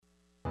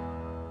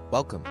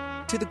Welcome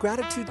to the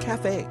Gratitude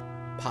Cafe,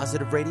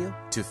 positive radio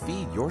to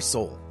feed your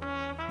soul.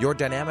 Your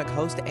dynamic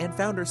host and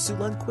founder, Sue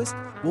Lundquist,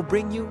 will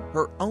bring you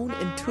her own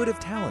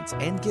intuitive talents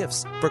and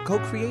gifts for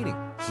co-creating,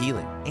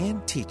 healing,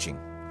 and teaching.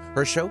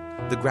 Her show,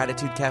 The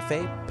Gratitude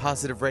Cafe,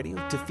 positive radio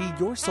to feed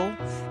your soul,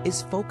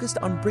 is focused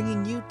on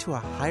bringing you to a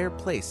higher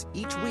place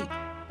each week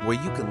where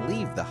you can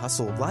leave the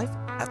hustle of life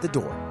at the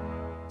door.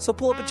 So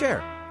pull up a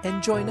chair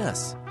and join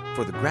us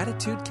for The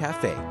Gratitude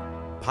Cafe,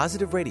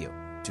 positive radio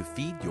to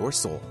feed your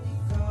soul.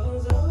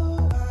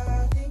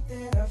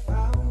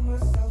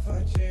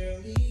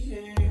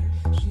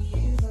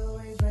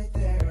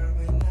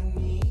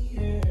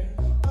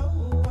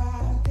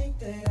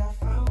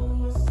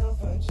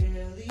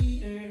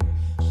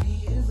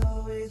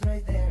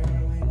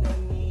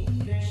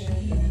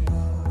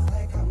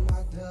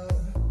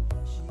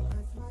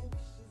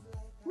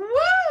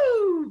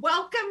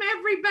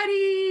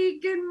 Everybody,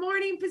 good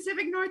morning,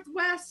 Pacific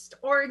Northwest,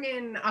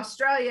 Oregon,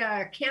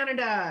 Australia,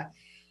 Canada,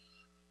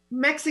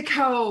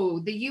 Mexico,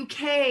 the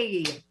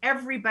UK,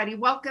 everybody,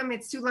 welcome.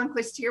 It's Sue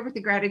Lundquist here with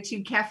the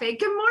Gratitude Cafe.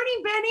 Good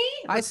morning, Benny.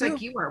 Looks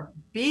like you are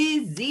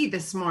busy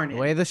this morning.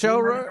 The way the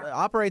show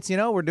operates,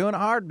 we're doing it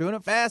hard, doing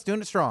it fast,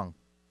 doing it strong.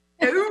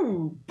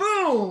 Ooh,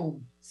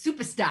 boom,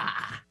 superstar.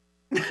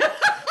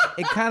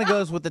 It kind of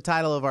goes with the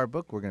title of our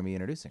book we're going to be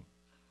introducing.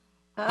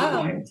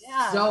 Oh, I'm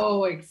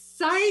so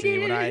excited. See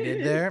what I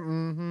did there?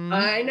 Mm-hmm.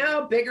 I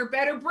know. Bigger,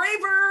 better,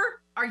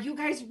 braver. Are you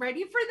guys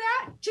ready for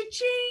that?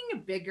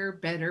 Cha-ching. Bigger,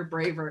 better,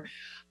 braver.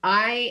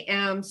 I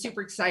am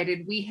super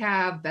excited. We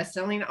have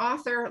best-selling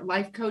author,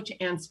 life coach,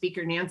 and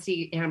speaker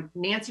Nancy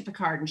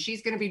Pickard, and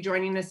she's going to be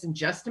joining us in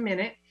just a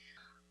minute.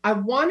 I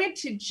wanted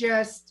to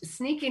just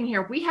sneak in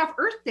here. We have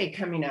Earth Day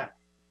coming up,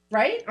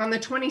 right? On the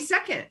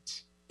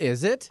 22nd.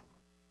 Is it?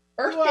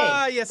 Earth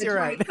Day. Yes, you're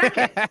right.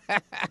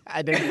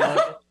 I didn't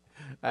know.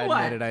 I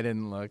admit it, I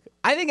didn't look.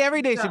 I think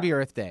every day should be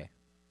Earth Day.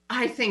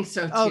 I think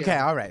so, too. Okay,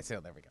 all right. So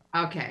there we go.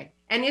 Okay.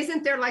 And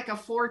isn't there like a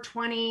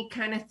 420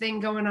 kind of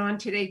thing going on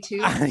today,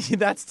 too?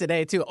 That's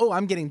today, too. Oh,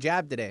 I'm getting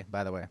jabbed today,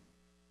 by the way.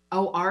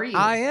 Oh, are you?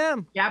 I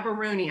am.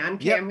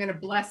 Jabberoonie. Yep. I'm going to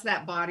bless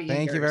that body.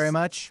 Thank you very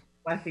much.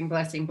 Blessing,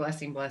 blessing,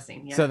 blessing,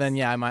 blessing. Yes. So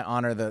then, I might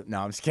honor the...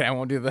 No, I'm just kidding. I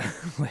won't do the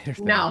later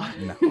thing. No.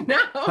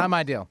 It's not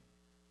my deal.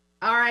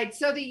 All right.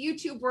 So the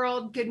YouTube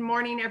world, good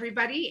morning,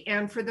 everybody.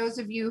 And for those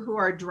of you who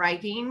are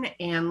driving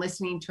and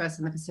listening to us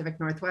in the Pacific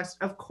Northwest,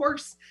 of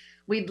course,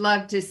 we'd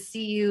love to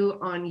see you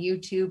on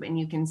YouTube, and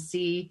you can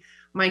see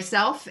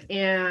myself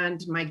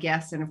and my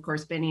guests, and of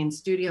course, Benny in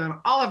studio, and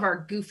all of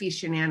our goofy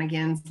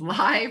shenanigans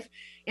live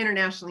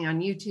internationally on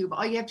YouTube.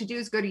 All you have to do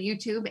is go to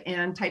YouTube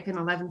and type in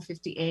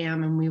 11:50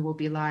 a.m. and we will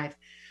be live.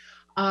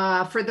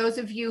 For those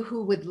of you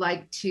who would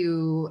like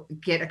to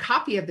get a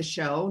copy of the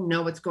show,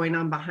 know what's going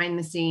on behind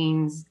the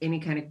scenes, any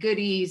kind of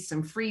goodies,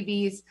 some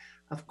freebies,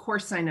 of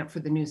course, sign up for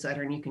the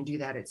newsletter, and you can do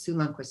that at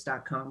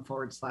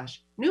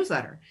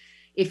SueLundquist.com/newsletter.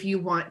 If you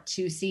want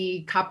to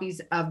see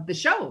copies of the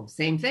show,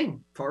 same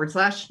thing,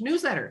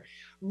 /newsletter.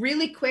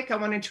 Really quick, I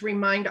wanted to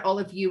remind all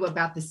of you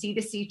about the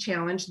C2C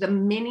challenge, the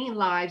mini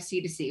live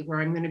C2C,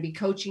 where I'm going to be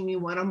coaching you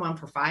one-on-one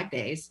for 5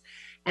 days.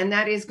 And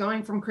that is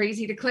going from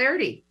crazy to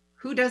clarity.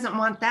 Who doesn't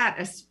want that,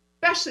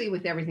 especially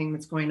with everything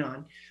that's going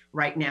on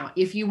right now?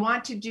 If you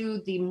want to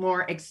do the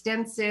more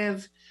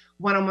extensive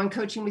one-on-one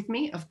coaching with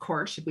me, of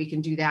course, we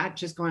can do that.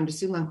 Just go into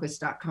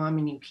SueLundquist.com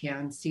and you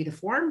can see the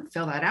form,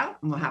 fill that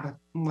out, and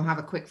we'll have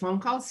a quick phone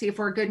call, see if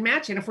we're a good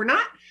match. And if we're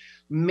not,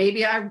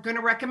 maybe I'm going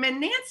to recommend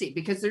Nancy,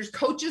 because there's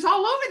coaches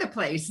all over the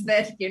place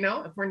that,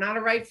 if we're not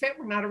a right fit,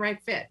 we're not a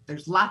right fit.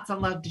 There's lots of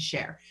love to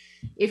share.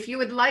 If you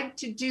would like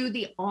to do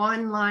the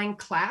online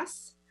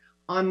class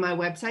on my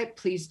website,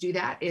 please do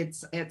that.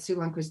 It's at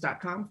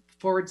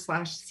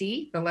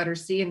SueLundquist.com/C, the letter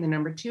C and the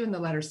number 2 and the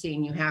letter C.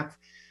 And you have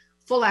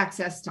full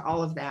access to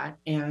all of that,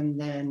 and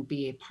then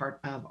be a part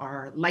of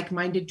our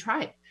like-minded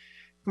tribe.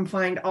 You can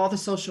find all the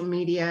social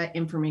media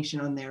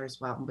information on there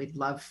as well. We'd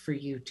love for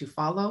you to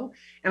follow.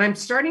 And I'm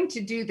starting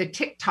to do the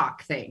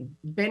TikTok thing.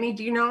 Benny,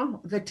 do you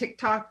know the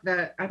TikTok?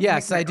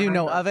 Yes, I do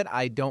know of it.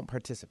 I don't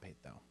participate,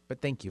 though.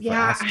 But thank you for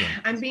asking.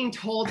 I'm being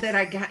told that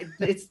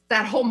it's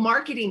that whole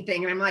marketing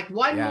thing. And I'm like,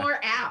 one more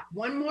app,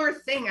 one more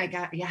thing I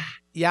got. Yeah.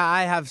 Yeah,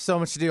 I have so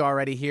much to do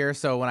already here.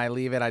 So when I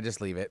leave it, I just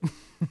leave it.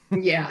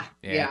 Yeah.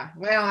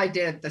 Well, I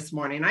did this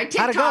morning. I TikToked.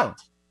 How'd it go?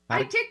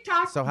 I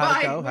TikToked. So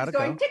how'd it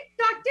go?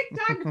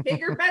 TikTok,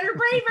 bigger, better,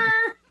 braver.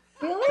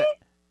 Really?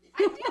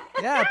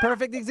 Yeah,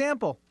 perfect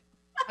example.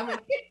 I went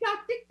TikTok.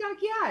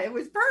 Yeah, it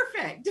was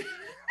perfect.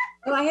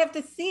 Well, I have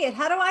to see it.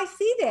 How do I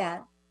see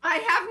that? I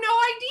have no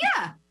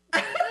idea.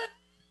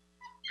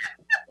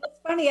 It's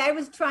funny. I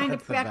was trying to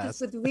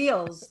practice with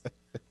reels.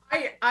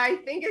 I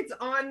think it's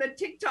on the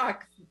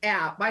TikTok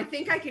app. I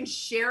think I can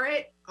share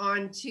it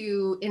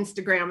onto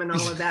Instagram and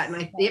all of that.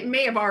 And it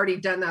may have already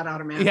done that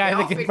automatically. Yeah,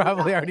 I think it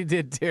probably already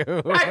did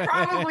too. I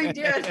probably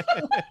did.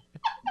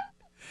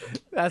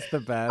 That's the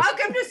best.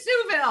 Welcome to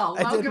Sewville.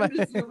 Welcome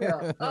to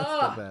Sewville. That's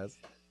the best.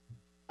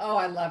 Oh,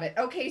 I love it.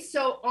 Okay,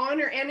 so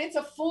honor, and it's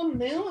a full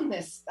moon.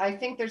 I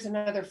think there's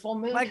another full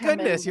moon. My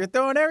goodness, you're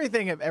throwing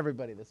everything at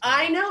everybody this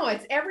morning. I know,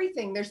 it's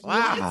everything. There's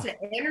lots of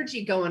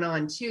energy going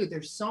on too.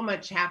 There's so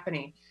much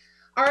happening.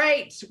 All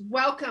right,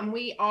 welcome.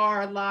 We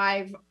are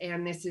live,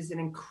 and this is an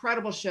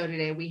incredible show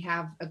today. We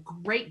have a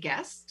great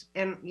guest,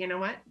 and you know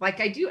what? Like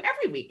I do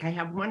every week, I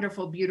have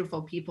wonderful,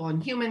 beautiful people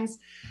and humans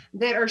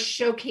that are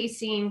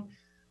showcasing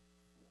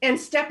and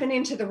stepping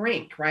into the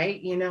rink, right?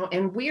 You know,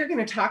 and we are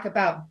going to talk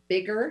about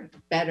bigger,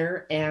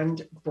 better,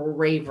 and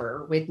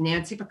braver with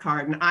Nancy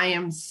Pickard. And I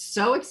am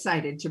so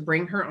excited to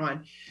bring her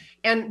on.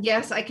 And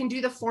yes, I can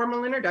do the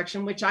formal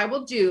introduction, which I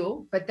will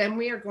do, but then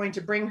we are going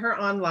to bring her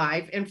on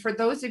live. And for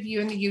those of you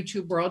in the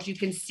YouTube world, you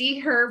can see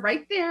her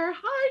right there.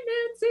 Hi,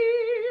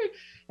 Nancy.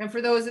 And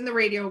for those in the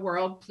radio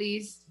world,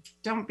 please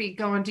don't be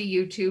going to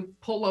YouTube.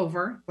 Pull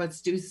over.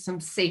 Let's do some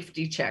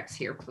safety checks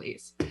here,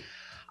 please.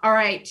 All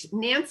right.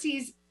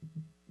 Nancy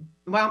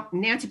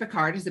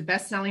Pickard is a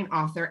best-selling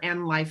author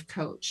and life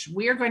coach.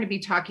 We are going to be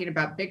talking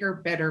about bigger,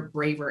 better,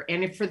 braver.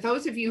 And if for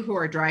those of you who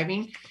are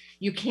driving,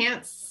 you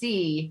can't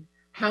see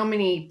how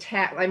many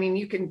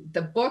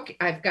the book,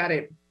 I've got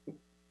it.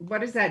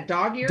 What is that?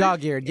 Dog-eared?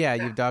 Dog-eared. Yeah,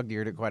 you've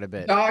dog-eared it quite a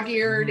bit.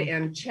 Dog-eared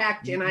and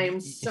checked. And I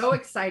am so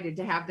excited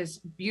to have this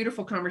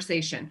beautiful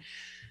conversation.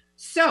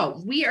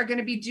 So we are going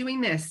to be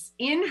doing this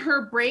in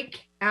her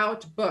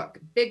breakout book,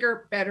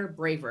 Bigger, Better,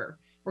 Braver.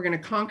 We're going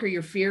to conquer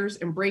your fears,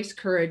 embrace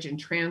courage, and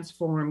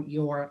transform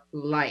your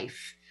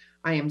life.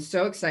 I am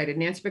so excited.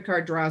 Nancy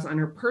Pickard draws on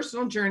her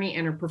personal journey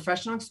and her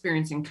professional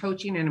experience in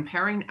coaching and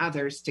empowering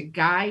others to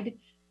guide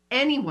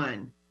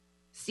anyone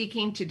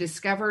seeking to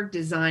discover,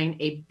 design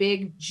a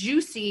big,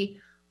 juicy,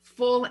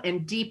 full,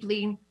 and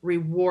deeply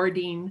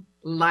rewarding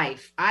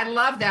life. I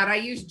love that. I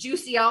use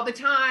juicy all the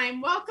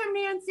time. Welcome,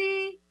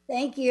 Nancy.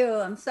 Thank you.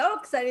 I'm so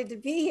excited to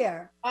be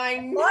here.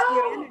 I love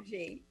your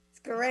energy.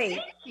 Great.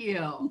 Thank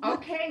you.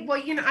 Okay.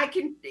 Well, I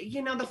can,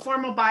 the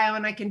formal bio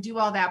and I can do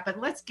all that, but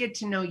let's get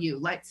to know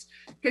you.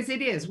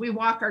 Because we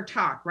walk our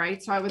talk,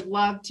 right? So I would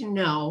love to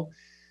know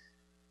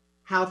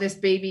how this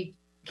baby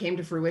came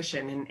to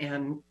fruition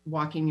and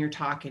walking your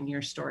talk and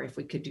your story, if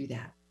we could do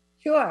that.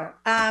 Sure.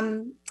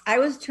 I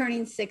was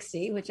turning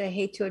 60, which I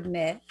hate to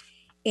admit.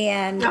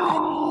 And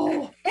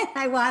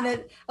I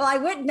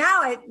wouldn't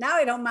now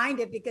I don't mind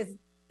it because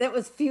that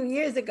was a few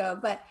years ago,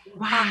 but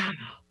wow.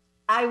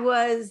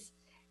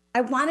 I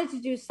wanted to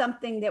do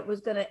something that was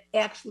going to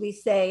actually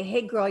say,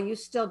 hey, girl, you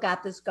still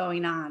got this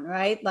going on,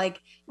 right? Like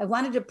I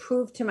wanted to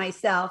prove to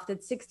myself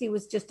that 60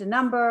 was just a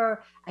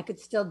number. I could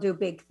still do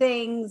big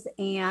things.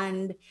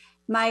 And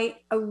my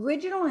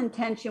original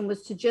intention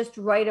was to just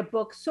write a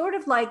book sort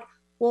of like,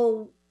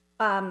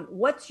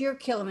 what's your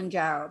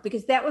Kilimanjaro?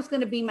 Because that was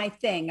going to be my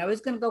thing. I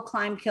was going to go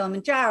climb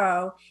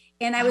Kilimanjaro.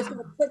 And I was going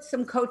to put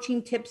some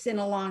coaching tips in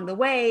along the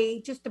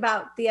way, just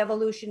about the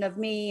evolution of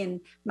me and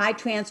my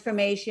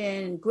transformation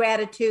and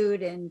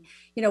gratitude and,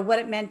 what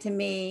it meant to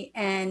me.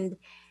 And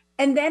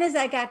then as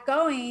I got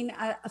going,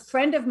 a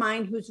friend of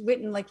mine who's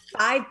written like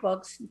 5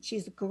 books,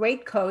 she's a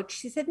great coach.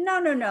 She said,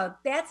 no,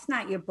 that's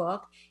not your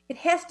book. It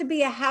has to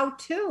be a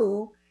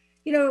how-to.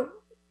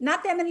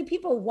 Not that many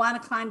people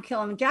want to climb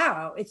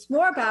Kilimanjaro. It's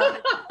more about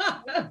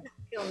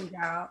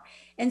Kilimanjaro.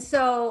 And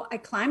so I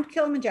climbed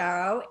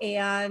Kilimanjaro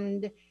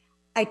and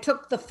I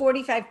took the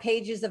 45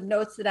 pages of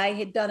notes that I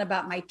had done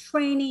about my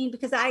training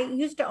because I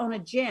used to own a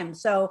gym.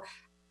 So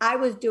I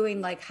was doing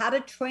like how to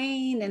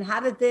train and how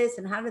to this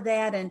and how to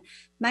that. And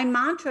my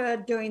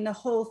mantra during the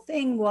whole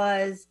thing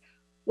was,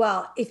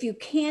 well, if you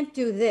can't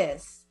do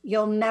this,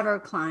 you'll never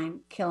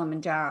climb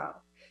Kilimanjaro.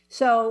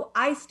 So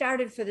I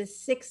started for the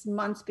 6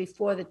 months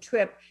before the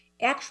trip,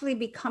 actually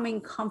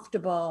becoming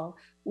comfortable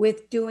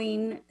with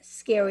doing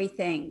scary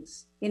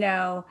things,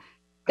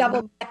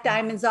 double black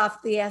diamonds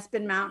off the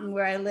Aspen Mountain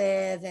where I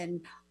live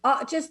and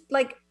just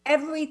like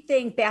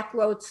everything, back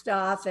road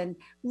stuff, and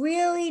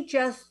really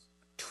just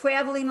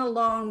traveling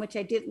alone, which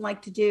I didn't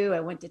like to do. I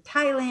went to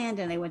Thailand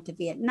and I went to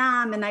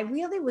Vietnam, and I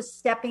really was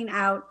stepping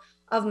out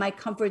of my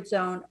comfort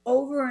zone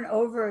over and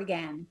over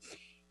again.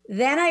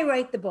 Then I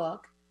write the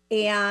book,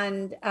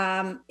 and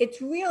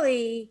it's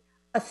really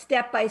a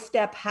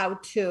step-by-step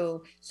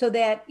how-to, so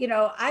that,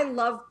 I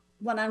love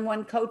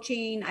one-on-one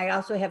coaching. I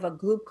also have a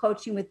group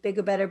coaching with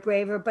Bigger, Better,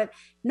 Braver, but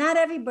not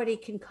everybody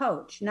can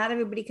coach. Not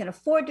everybody can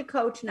afford to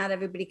coach. Not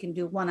everybody can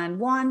do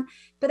one-on-one,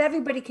 but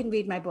everybody can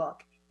read my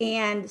book.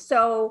 And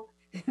so,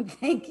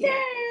 thank you.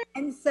 Yay!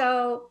 And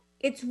so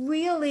it's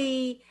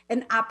really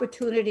an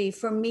opportunity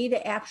for me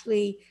to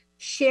actually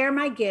share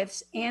my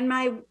gifts and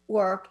my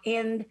work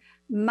and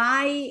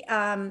my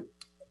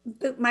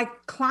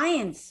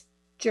clients'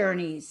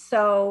 journeys.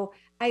 So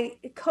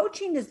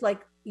coaching is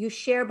like, you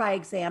share by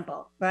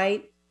example,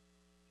 right?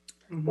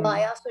 Mm-hmm. Well,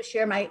 I also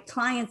share my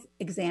clients'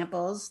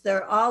 examples.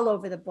 They're all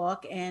over the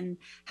book, and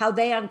how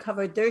they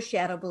uncovered their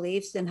shadow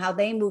beliefs and how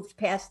they moved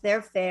past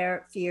their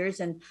fears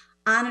and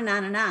on and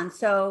on and on.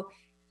 So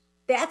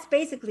that's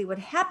basically what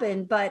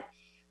happened. But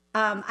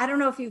I don't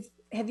know if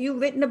have you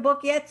written a book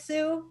yet,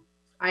 Sue?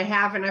 I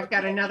have, and I've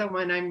got another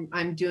one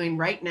I'm doing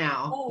right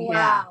now. Oh,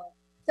 wow.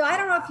 So I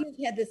don't know if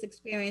you've had this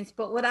experience,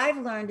 but what I've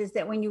learned is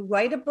that when you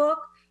write a book,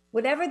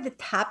 whatever the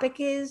topic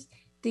is,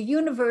 the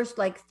universe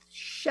like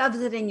shoves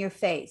it in your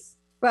face,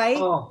 right?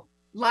 Oh,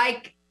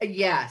 like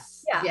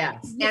yes, Yeah.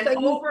 yes, So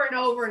and you- over and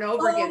over and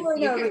over again. Over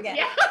and over again.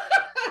 Yeah.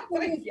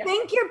 When you Yeah.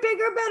 think you're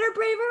bigger, better,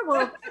 braver,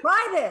 well,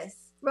 try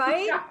this,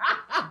 right?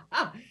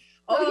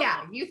 Oh So-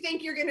 yeah, you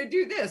think you're going to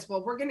do this?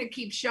 Well, we're going to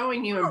keep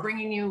showing you and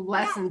bringing you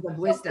lessons of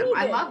wisdom. be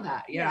I big. love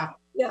that. Yeah.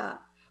 Yeah.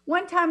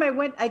 One time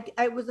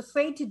I was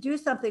afraid to do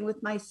something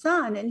with my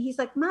son, and he's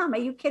like, "Mom, are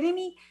you kidding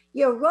me?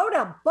 You wrote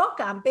a book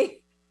on bigger,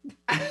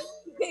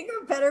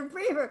 better,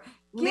 braver.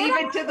 Leave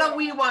it to the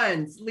wee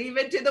ones. Leave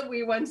it to the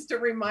wee ones to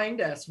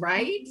rimind us,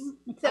 right?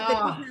 Except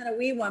that he's not a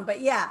wee one,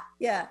 but yeah.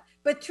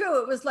 But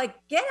true, it was like,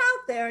 get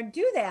out there and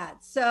do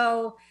that.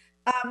 So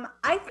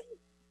I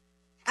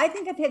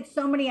think I've had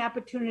so many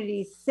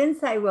opportunities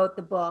since I wrote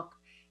the book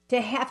to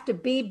have to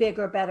be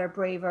bigger, better,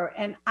 braver.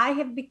 And I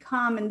have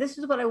become, and this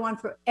is what I want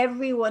for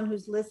everyone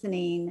who's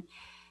listening,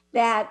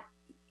 that,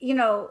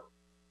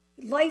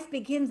 life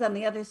begins on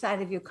the other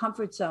side of your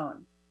comfort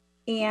zone.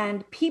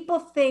 And people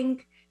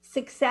think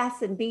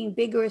success and being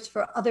bigger is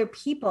for other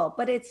people,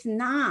 but it's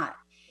not.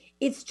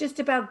 It's just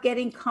about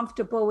getting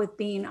comfortable with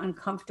being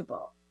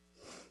uncomfortable.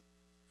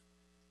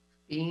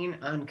 Being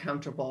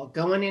uncomfortable,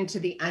 going into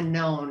the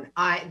unknown.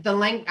 I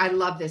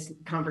love this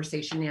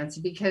conversation, Nancy,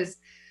 because,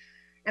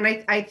 and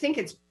I think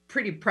it's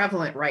pretty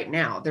prevalent right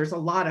now. There's a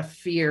lot of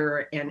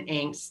fear and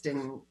angst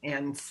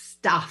and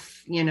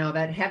stuff,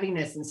 that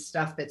heaviness and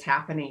stuff that's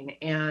happening,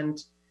 and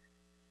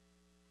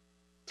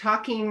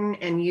talking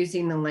and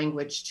using the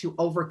language to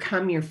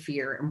overcome your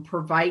fear and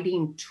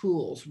providing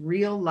tools,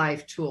 real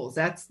life tools.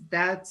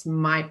 That's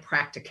my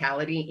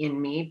practicality in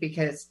me,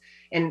 because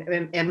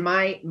and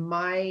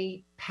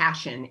my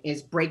passion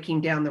is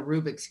breaking down the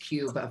Rubik's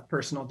Cube of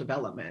personal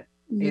development.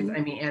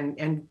 Mm-hmm.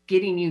 And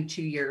getting you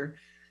to your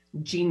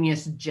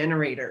genius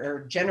generator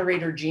or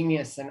generator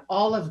genius and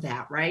all of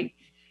that, right?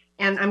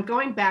 And I'm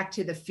going back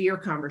to the fear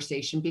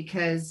conversation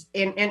because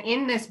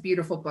in this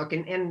beautiful book,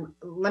 and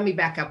let me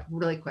back up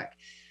really quick.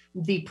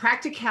 The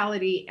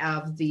practicality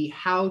of the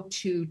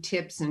how-to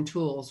tips and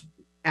tools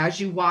as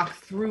you walk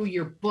through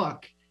your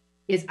book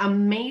is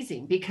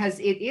amazing, because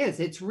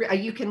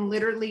you can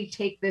literally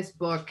take this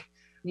book,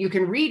 you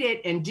can read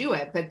it and do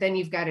it, but then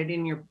you've got it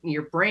in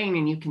your brain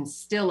and you can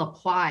still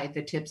apply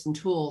the tips and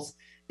tools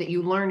that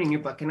you learn in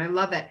your book. And I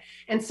love that.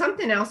 And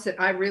something else that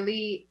I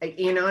really,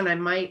 and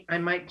I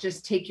might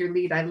just take your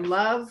lead. I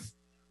love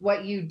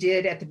what you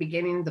did at the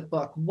beginning of the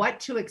book, what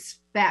to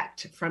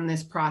expect from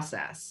this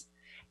process.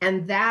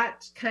 And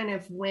that kind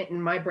of went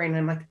in my brain.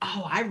 I'm like,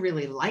 oh, I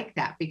really like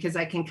that, because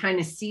I can kind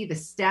of see the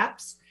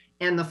steps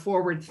and the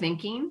forward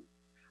thinking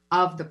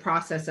of the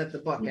process of the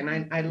book.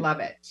 And I love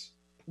it.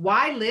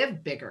 Why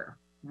live bigger?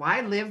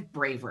 Why live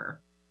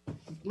braver?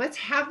 Let's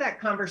have that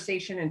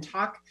conversation and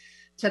talk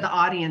to the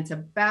audience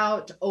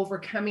about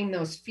overcoming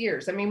those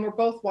fears. I mean, we're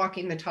both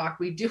walking the talk.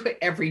 We do it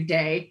every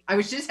day. I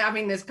was just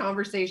having this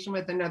conversation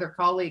with another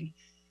colleague.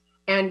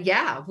 And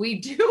yeah, we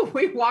do.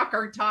 We walk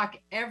our talk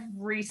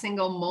every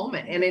single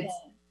moment, and it's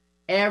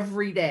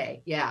every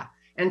day. Yeah.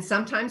 And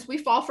sometimes we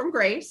fall from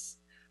grace.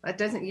 That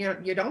doesn't,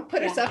 you don't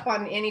put us up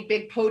on any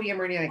big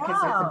podium or anything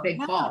because it's a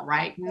big fall,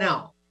 right?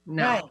 No.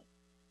 Right.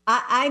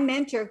 I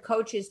mentor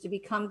coaches to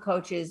become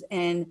coaches,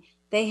 and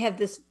they have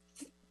this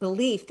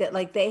belief that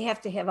like they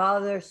have to have all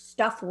of their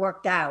stuff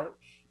worked out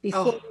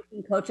before they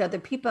can coach other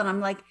people. And I'm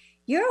like,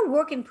 you're a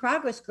work in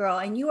progress, girl,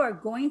 and you are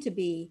going to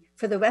be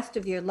for the rest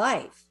of your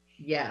life.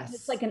 Yes.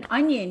 It's like an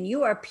onion.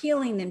 You are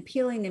peeling and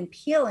peeling and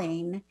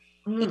peeling.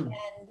 And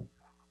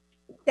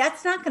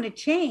that's not going to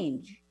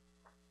change.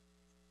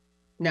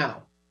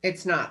 No,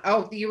 it's not.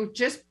 Oh, you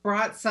just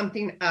brought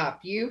something up.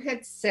 You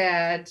had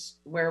said,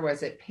 where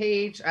was it?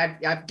 Page,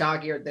 I've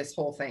dog-eared this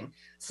whole thing.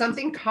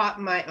 Something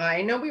caught my eye.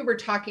 I know we were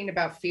talking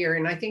about fear,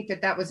 and I think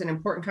that was an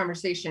important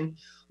conversation.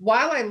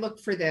 While I look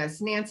for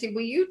this, Nancy,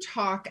 will you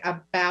talk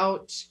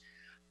about,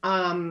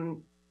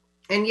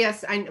 and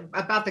yes,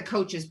 about the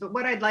coaches, but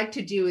what I'd like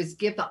to do is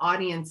give the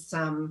audience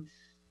some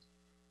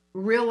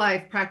real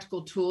life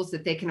practical tools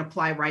that they can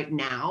apply right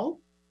now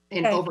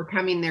in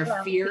overcoming their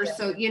fears.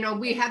 So,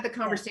 we had the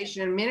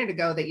conversation a minute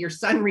ago that your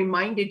son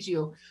reminded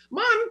you,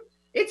 Mom,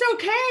 it's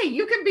okay.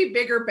 You can be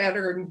bigger,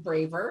 better, and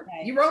braver.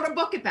 Right. You wrote a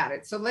book about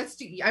it. So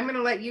I'm going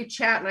to let you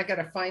chat, and I got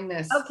to find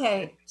this.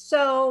 Okay.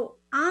 So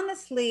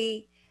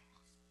honestly,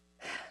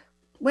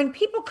 when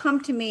people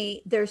come to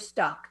me, they're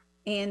stuck.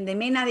 And they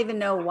may not even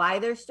know why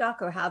they're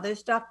stuck or how they're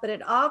stuck, but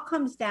it all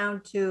comes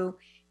down to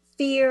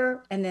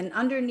fear. And then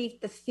underneath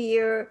the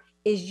fear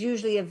is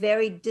usually a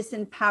very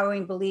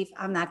disempowering belief.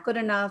 I'm not good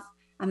enough.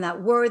 I'm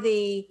not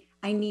worthy.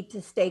 I need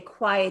to stay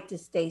quiet to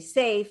stay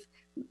safe.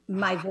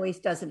 My voice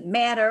doesn't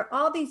matter.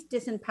 All these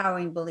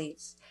disempowering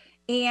beliefs.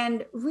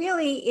 And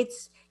really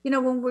it's,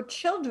 when we're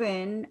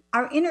children,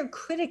 our inner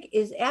critic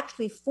is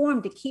actually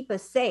formed to keep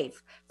us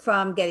safe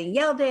from getting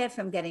yelled at,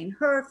 from getting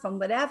hurt, from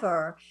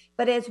whatever.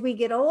 But as we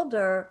get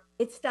older,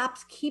 it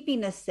stops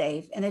keeping us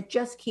safe and it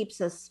just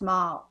keeps us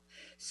small.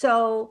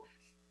 So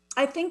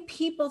I think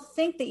people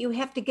think that you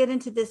have to get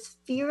into this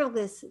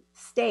fearless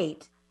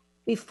state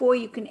before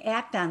you can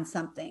act on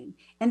something.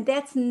 And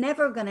that's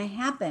never going to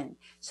happen.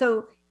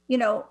 So,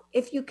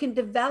 if you can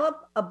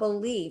develop a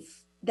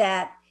belief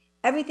that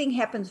everything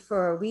happens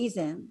for a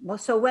reason, well,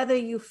 so whether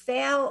you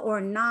fail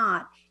or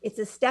not, it's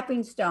a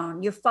stepping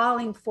stone, you're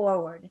falling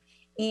forward.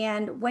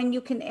 And when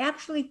you can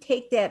actually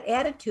take that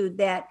attitude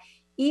that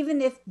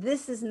even if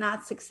this is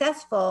not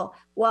successful,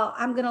 well,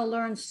 I'm going to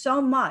learn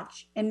so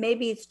much. And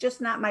maybe it's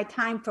just not my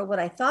time for what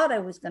I thought I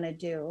was going to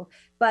do,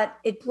 but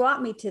it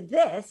brought me to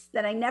this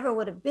that I never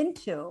would have been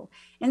to.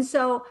 And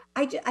so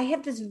I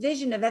have this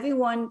vision of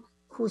everyone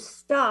who's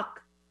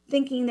stuck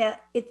thinking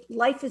that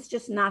life is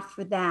just not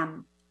for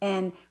them.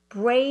 And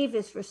brave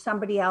is for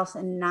somebody else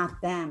and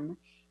not them.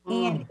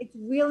 And it's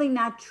really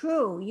not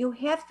true. You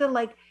have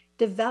to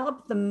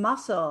develop the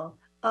muscle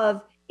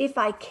of, if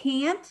I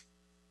can't,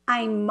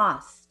 I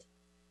must.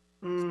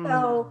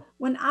 So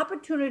when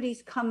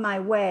opportunities come my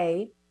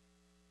way,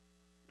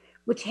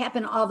 which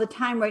happen all the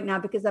time right now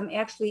because I'm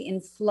actually in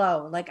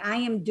flow, I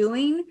am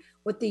doing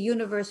what the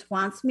universe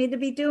wants me to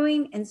be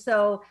doing. And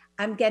so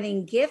I'm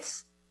getting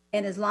gifts.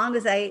 And as long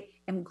as I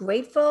am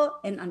grateful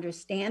and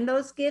understand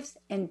those gifts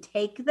and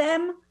take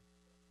them,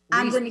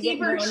 I'm going to get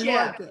more and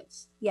more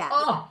gifts. Yeah.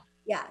 Oh.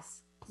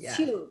 Yes. It's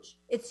huge.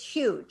 It's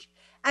huge.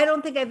 I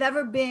don't think I've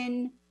ever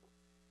been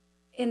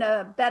in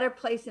a better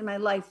place in my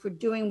life for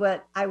doing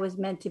what I was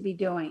meant to be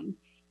doing.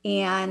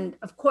 And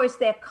of course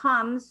that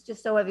comes,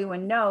 just so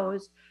everyone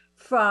knows,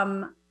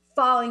 from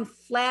falling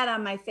flat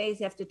on my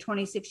face after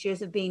 26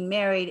 years of being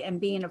married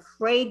and being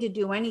afraid to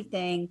do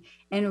anything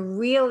and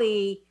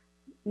really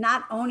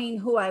not owning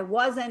who I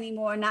was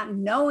anymore, not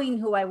knowing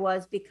who I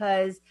was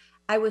because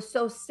I was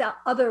so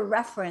other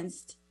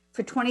referenced.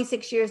 For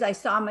 26 years, I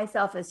saw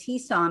myself as he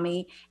saw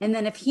me. And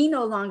then if he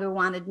no longer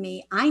wanted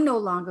me, I no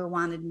longer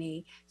wanted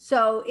me.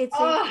 So it's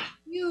a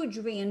huge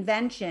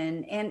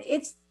reinvention. And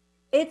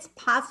it's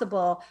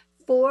possible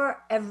for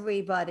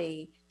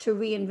everybody to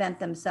reinvent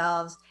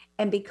themselves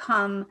and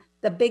become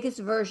the biggest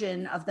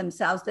version of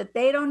themselves that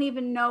they don't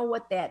even know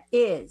what that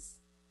is.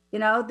 You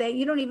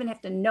don't even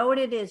have to know what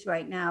it is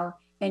right now,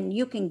 and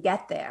you can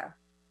get there.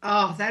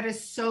 Oh, that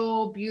is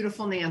so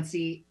beautiful,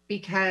 Nancy,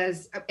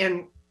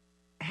 and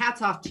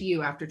hats off to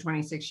you after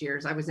 26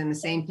 years. I was in the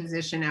same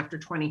position after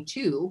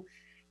 22,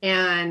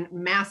 and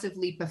massive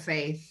leap of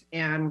faith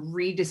and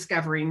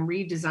rediscovering,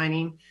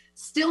 redesigning,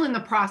 still in the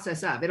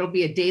process of, it'll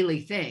be a daily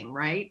thing,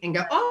 right? And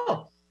go,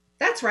 oh,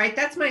 that's right.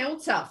 That's my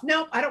old self.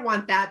 No, I don't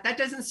want that. That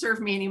doesn't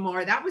serve me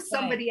anymore. That was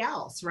somebody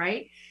else,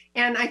 right?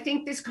 And I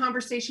think this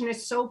conversation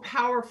is so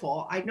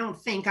powerful. I know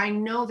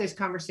this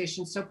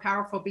conversation is so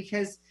powerful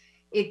because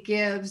it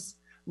gives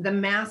the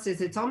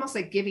masses, it's almost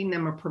like giving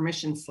them a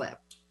permission slip.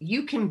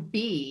 You can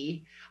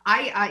be,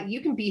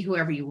 you can be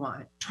whoever you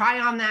want. Try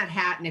on that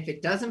hat. And if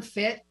it doesn't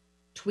fit,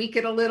 tweak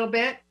it a little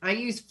bit. I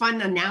use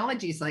fun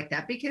analogies like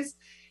that because,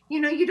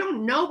 you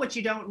don't know what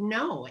you don't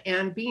know.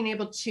 And being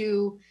able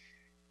to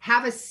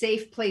have a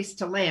safe place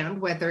to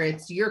land, whether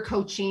it's your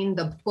coaching,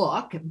 the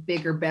book,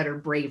 Bigger, Better,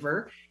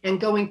 Braver,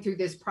 and going through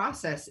this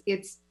process,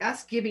 it's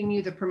us giving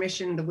you the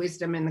permission, the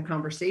wisdom, and the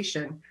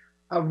conversation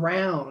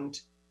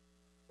around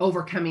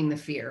overcoming the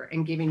fear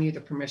and giving you the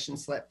permission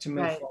slip to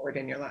move forward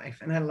in your life.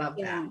 And I love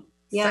that.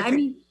 Yeah.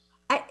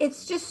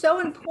 It's just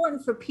so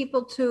important for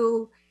people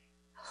to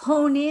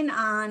hone in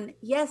on,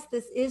 yes,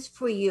 this is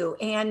for you.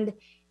 And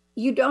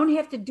you don't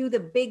have to do the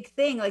big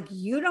thing.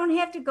 You don't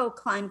have to go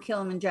climb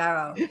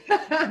Kilimanjaro.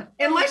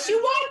 Unless you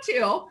want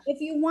to.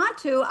 If you want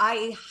to,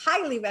 I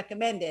highly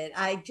recommend it.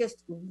 I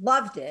just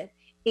loved it.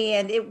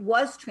 And it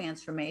was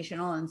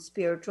transformational and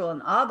spiritual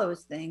and all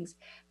those things.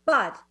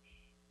 But,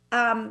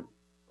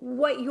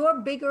 what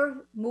your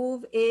bigger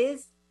move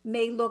is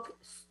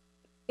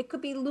it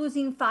could be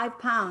losing 5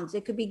 pounds.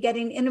 It could be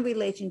getting in a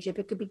relationship.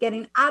 It could be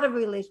getting out of a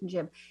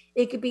relationship.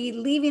 It could be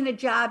leaving a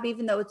job,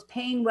 even though it's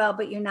paying well,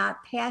 but you're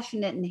not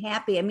passionate and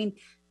happy. I mean,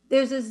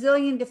 there's a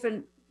zillion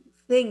different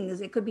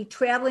things. It could be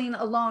traveling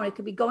alone. It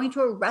could be going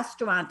to a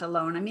restaurant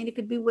alone. I mean, it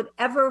could be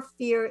whatever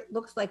fear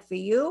looks like for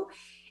you.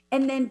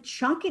 And then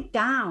chunk it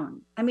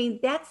down. I mean,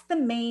 that's the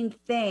main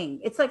thing.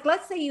 It's like,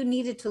 let's say you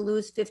needed to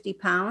lose 50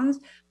 pounds.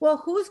 Well,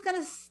 who's going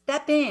to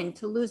step in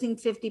to losing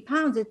 50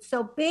 pounds? It's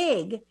so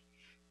big.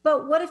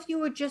 But what if you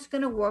were just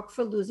going to work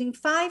for losing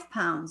 5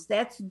 pounds?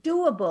 That's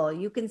doable.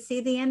 You can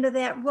see the end of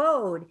that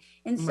road.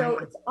 And so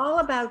it's all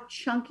about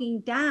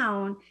chunking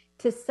down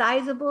to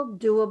sizable,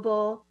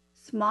 doable,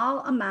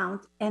 small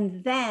amounts.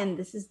 And then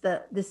this is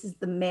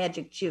the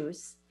magic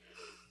juice.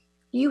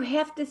 You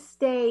have to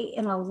stay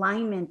in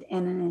alignment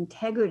and in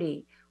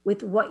integrity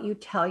with what you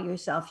tell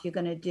yourself you're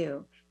going to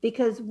do.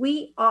 Because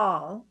we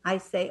all, I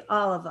say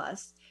all of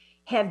us,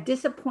 have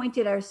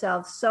disappointed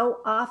ourselves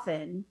so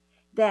often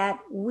that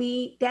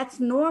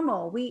that's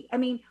normal. We're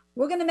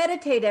going to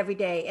meditate every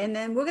day, and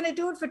then we're going to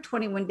do it for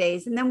 21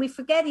 days. And then we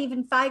forget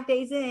even 5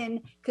 days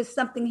in because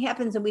something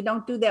happens and we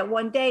don't do that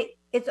one day,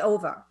 it's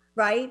over.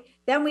 right?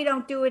 Then we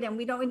don't do it, and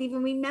we don't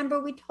even remember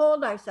we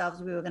told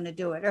ourselves we were going to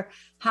do it. Or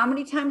how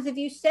many times have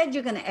you said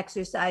you're going to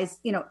exercise,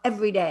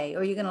 every day,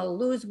 or you're going to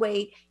lose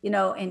weight,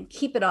 and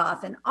keep it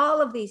off, and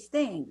all of these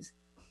things.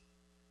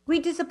 We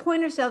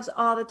disappoint ourselves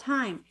all the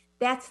time.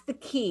 That's the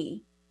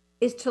key,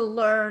 is to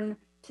learn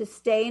to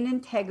stay in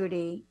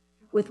integrity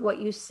with what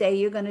you say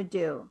you're going to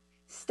do.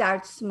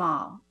 Start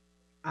small.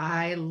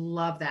 I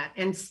love that.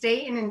 And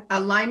stay in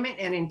alignment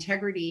and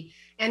integrity.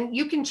 And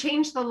you can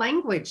change the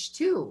language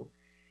too.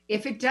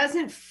 If it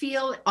doesn't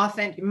feel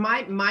authentic,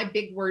 my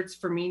big words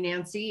for me,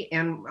 Nancy,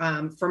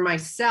 and for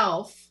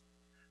myself,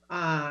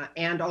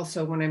 and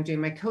also when I'm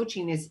doing my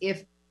coaching is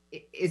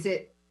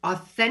it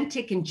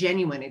authentic and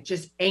genuine? It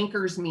just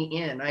anchors me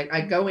in.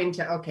 I go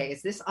into, okay,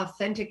 is this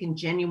authentic and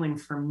genuine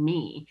for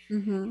me?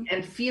 Mm-hmm.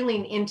 And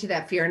feeling into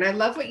that fear. And I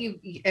love what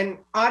and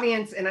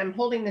audience, and I'm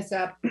holding this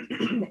up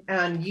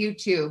on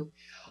YouTube.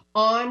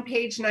 On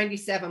page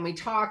 97, we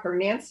talk, or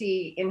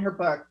Nancy in her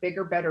book,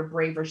 Bigger, Better,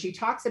 Braver, she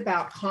talks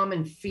about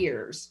common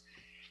fears.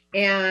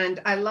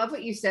 And I love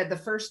what you said, the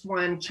first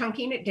one,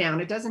 chunking it down.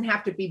 It doesn't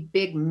have to be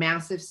big,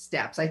 massive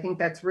steps. I think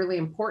that's really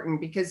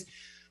important because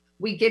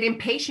we get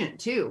impatient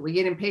too. We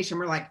get impatient.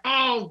 We're like,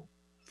 oh,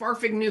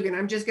 farfignugan,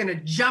 I'm just going to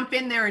jump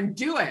in there and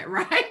do it,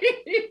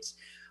 right?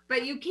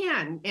 But you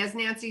can, as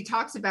Nancy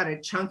talks about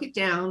it, chunk it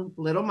down,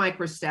 little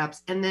micro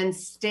steps, and then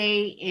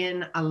stay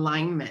in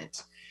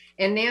alignment.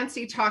 And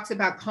Nancy talks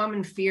about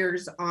common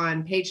fears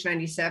on page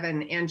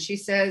 97. And she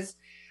says,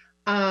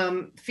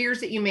 fears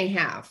that you may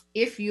have.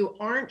 If you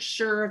aren't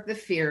sure of the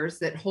fears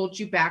that hold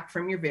you back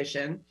from your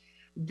vision,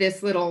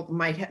 this little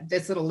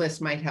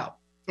list might help.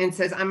 And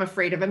says, I'm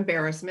afraid of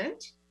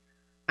embarrassment.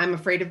 I'm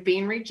afraid of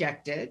being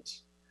rejected.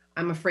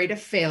 I'm afraid of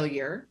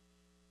failure,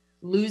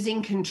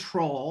 losing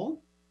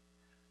control.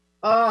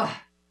 Oh,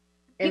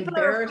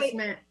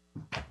 embarrassment.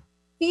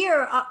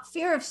 Fear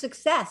of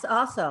success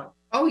also.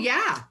 Oh,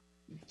 yeah.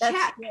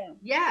 Yes.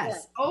 Yeah.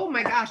 Oh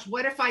my gosh.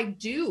 What if I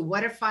do?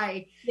 What if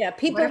I? Yeah.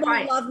 People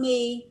won't love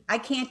me. I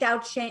can't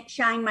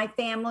outshine my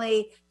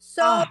family.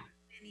 So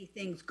many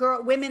things.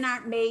 Women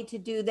aren't made to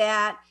do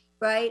that.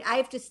 Right? I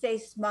have to stay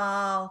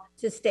small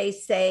to stay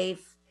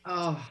safe.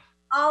 Oh,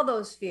 all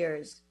those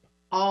fears.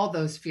 All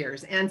those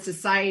fears, and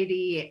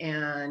society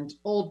and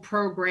old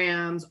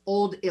programs,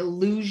 old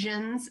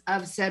illusions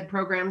of said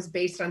programs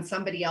based on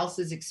somebody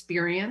else's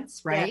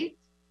experience, right?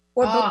 Yeah.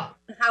 Or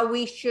how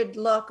we should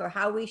look or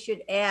how we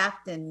should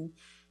act. And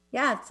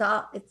yeah,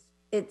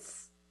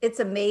 it's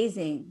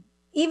amazing.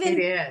 Even it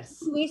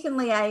is.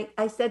 Recently,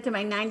 I said to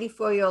my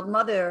 94-year-old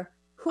mother,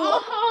 who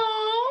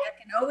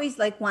always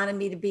wanted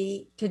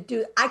me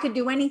I could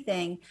do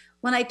anything.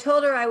 When I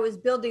told her I was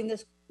building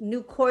this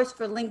new course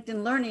for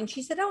LinkedIn Learning,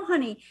 she said, oh,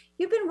 honey,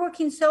 you've been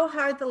working so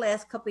hard the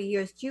last couple of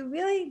years. Do you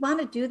really want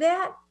to do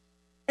that?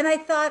 And I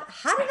thought,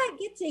 how did I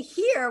get to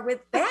here with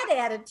that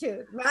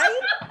attitude,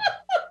 right?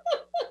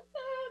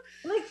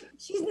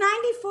 She's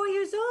 94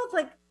 years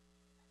old.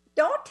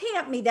 Don't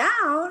tamp me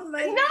down.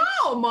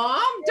 No,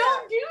 Mom,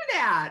 don't do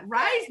that.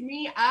 Rise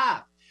me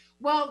up.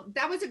 Well,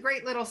 that was a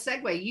great little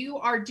segue. You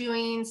are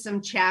doing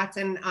some chats,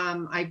 and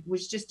I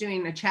was just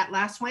doing a chat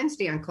last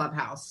Wednesday on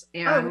Clubhouse.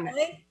 And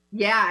really?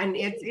 Yeah, and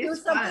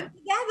it's fun.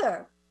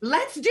 Together.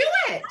 Let's do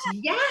it.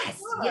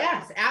 Yes,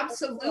 yes,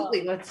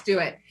 absolutely. Let's do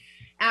it.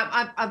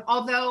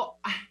 Although,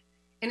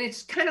 and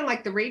it's kind of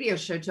like the radio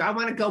show too. I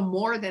want to go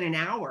more than an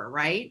hour,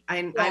 right?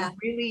 I'm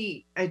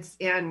really,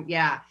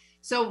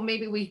 So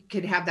maybe we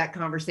could have that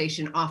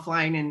conversation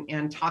offline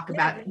and talk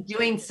about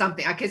doing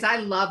something, because I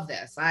love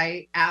this.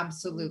 I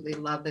absolutely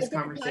love this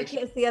conversation. I did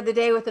a podcast the other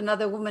day with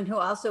another woman who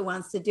also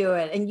wants to do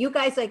it. And you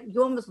guys,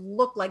 you almost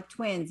look like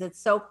twins.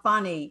 It's so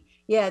funny.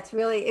 Yeah,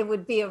 it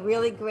would be a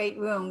really great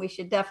room. We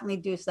should definitely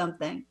do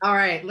something. All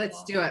right,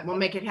 let's do it. We'll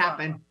make it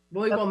happen.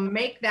 We will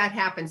make that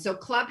happen. So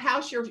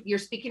Clubhouse, you're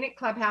speaking at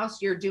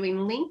Clubhouse, you're doing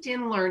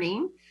LinkedIn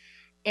Learning,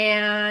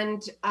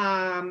 and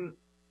I'm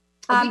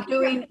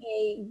doing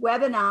a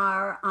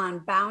webinar on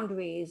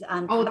boundaries.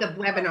 The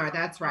webinar.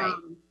 That's right.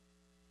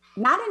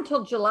 Not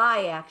until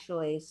July,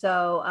 actually.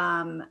 So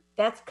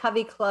that's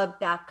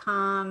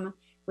coveyclub.com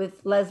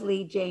with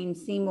Leslie Jane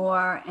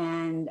Seymour.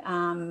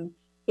 And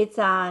it's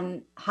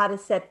on how to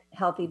set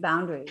healthy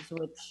boundaries,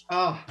 which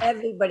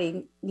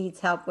everybody needs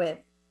help with.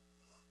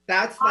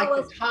 That's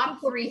the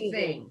top 3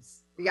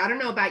 things. I don't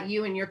know about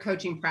you and your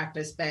coaching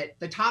practice, but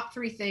the top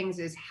 3 things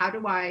is, how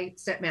do I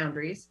set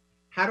boundaries?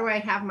 How do I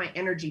have my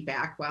energy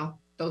back? Well,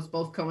 those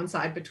both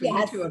coincide between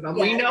the two of them.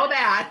 Yes. We know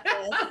that.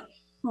 Yes.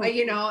 But,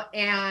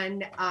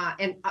 and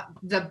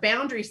the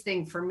boundaries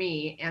thing for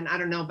me, and I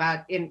don't know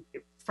about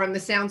from the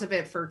sounds of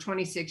it, for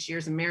 26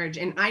 years of marriage,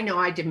 and I know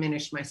I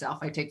diminished myself.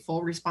 I take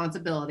full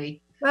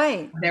responsibility.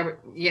 Right.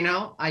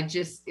 I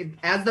just,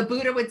 as the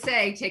Buddha would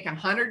say, take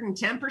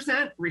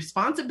 110%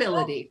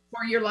 responsibility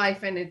for your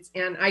life. And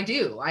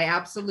I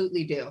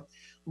absolutely do.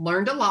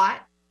 Learned a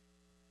lot.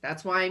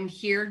 That's why I'm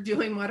here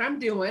doing what I'm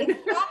doing.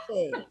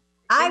 Exactly.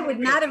 I would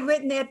not have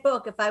written that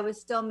book if I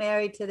was still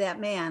married to that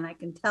man. I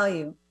can tell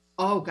you.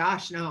 Oh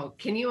gosh, no.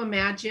 Can you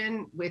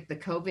imagine with the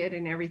COVID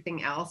and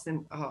everything else?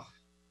 And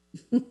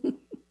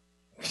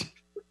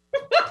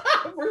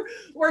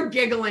we're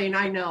giggling.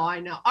 I know.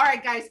 All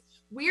right, guys.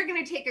 We are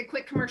going to take a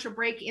quick commercial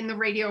break in the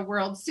radio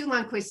world. Sue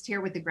Lundquist here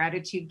with the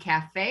Gratitude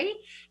Cafe.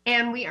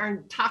 And we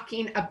are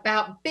talking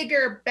about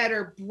bigger,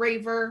 better,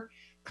 braver.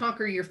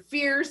 Conquer your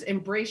fears,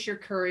 embrace your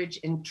courage,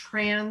 and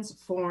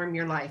transform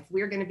your life.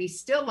 We're going to be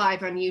still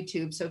live on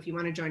YouTube. So if you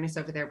want to join us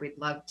over there, we'd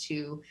love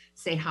to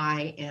say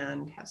hi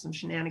and have some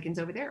shenanigans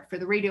over there. For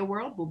the radio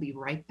world, we'll be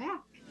right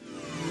back.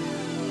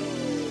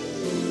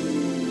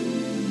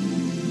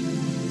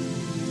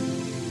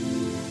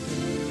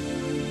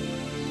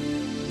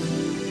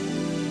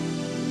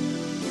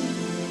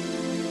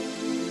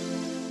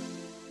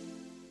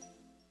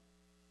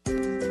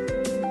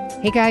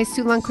 Hey guys,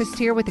 Sue Lundquist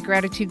here with the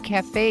Gratitude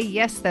Cafe.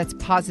 Yes, that's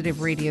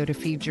positive radio to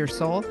feed your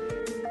soul.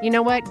 You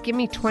know what? Give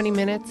me 20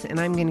 minutes and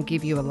I'm going to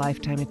give you a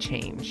lifetime of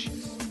change.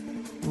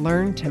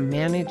 Learn to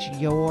manage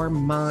your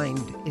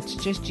mind. It's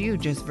just you,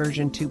 just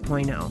version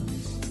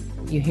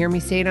 2.0. You hear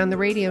me say it on the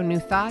radio, new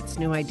thoughts,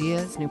 new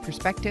ideas, new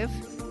perspective,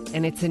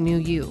 and it's a new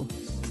you.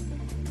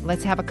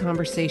 Let's have a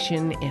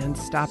conversation and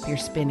stop your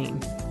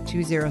spinning.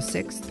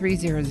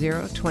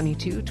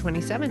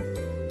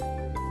 206-300-2227.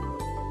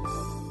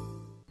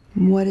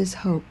 What is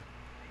hope?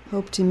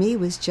 Hope to me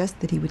was just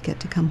that he would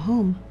get to come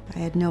home. I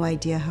had no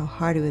idea how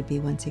hard it would be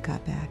once he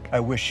got back. I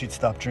wish she'd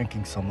stop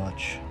drinking so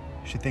much.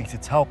 She thinks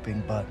it's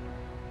helping, but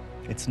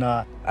it's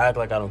not. I act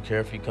like I don't care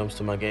if he comes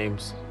to my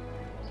games,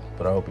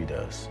 but I hope he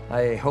does.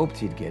 I hoped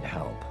he'd get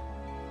help.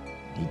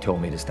 He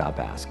told me to stop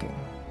asking.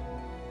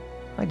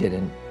 I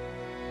didn't.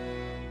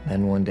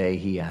 Then one day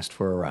he asked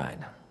for a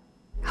ride.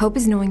 Hope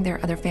is knowing there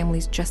are other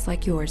families just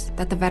like yours,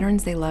 that the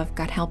veterans they love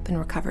got help and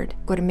recovered.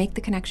 Go to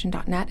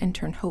maketheconnection.net and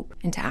turn hope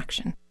into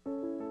action.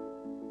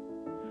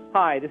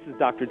 Hi, this is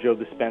Dr. Joe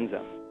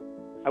Dispenza.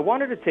 I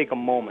wanted to take a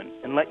moment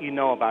and let you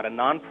know about a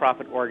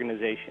nonprofit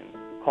organization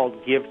called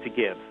Give to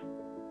Give.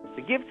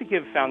 The Give to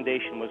Give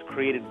Foundation was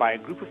created by a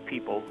group of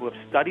people who have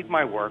studied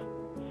my work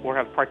or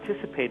have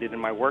participated in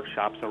my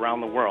workshops around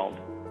the world.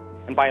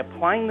 And by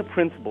applying the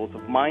principles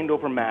of mind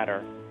over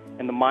matter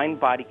and the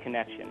mind-body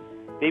connection,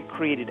 they've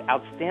created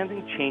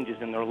outstanding changes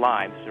in their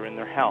lives or in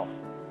their health,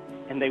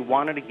 and they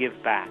wanted to give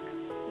back.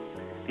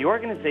 The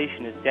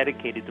organization is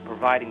dedicated to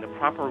providing the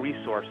proper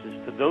resources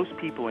to those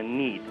people in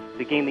need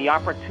to gain the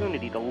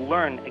opportunity to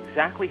learn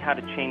exactly how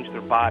to change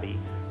their body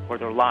or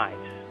their lives.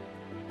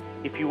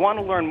 If you want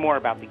to learn more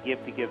about the Give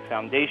to Give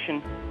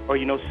Foundation, or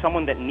you know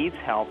someone that needs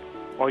help,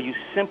 or you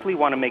simply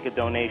want to make a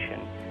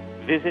donation,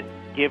 visit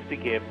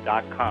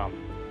givetogive.com.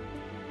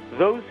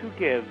 Those who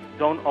give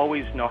don't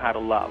always know how to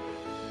love.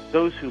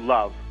 Those who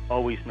love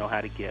always know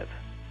how to give.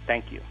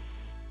 Thank you.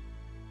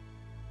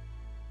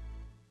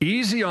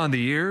 Easy on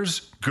the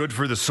ears, good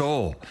for the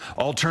soul.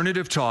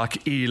 Alternative Talk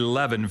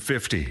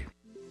 1150.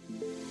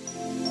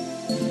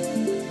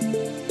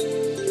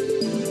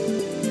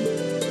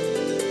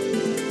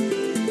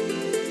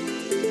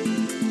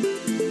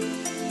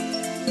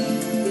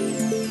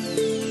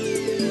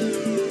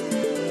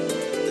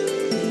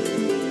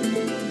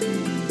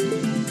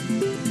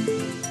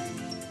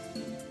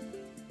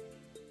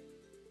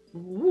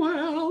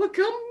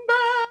 Welcome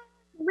back,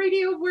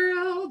 Radio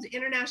World,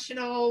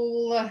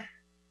 International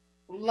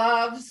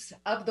Loves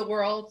of the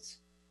World.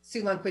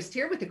 Sue Lundquist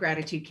here with the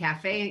Gratitude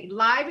Cafe,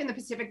 live in the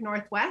Pacific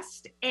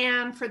Northwest.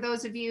 And for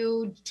those of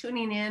you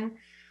tuning in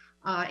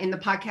the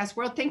podcast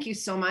world, thank you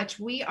so much.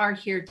 We are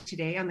here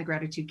today on the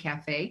Gratitude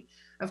Cafe,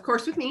 of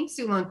course, with me,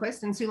 Sue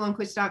Lundquist, and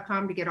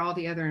SueLundquist.com to get all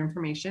the other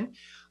information,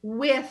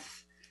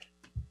 with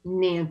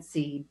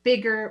Nancy,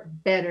 bigger,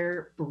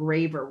 better,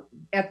 braver.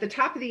 At the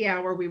top of the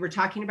hour, we were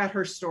talking about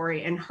her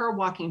story and her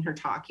walking her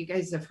talk. You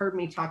guys have heard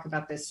me talk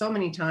about this so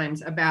many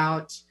times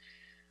about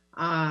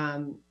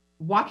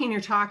walking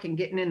your talk and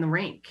getting in the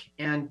rink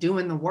and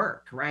doing the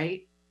work,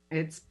 right?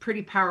 It's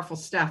pretty powerful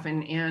stuff.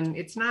 And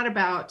it's not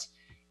about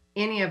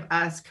any of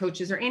us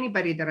coaches or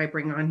anybody that I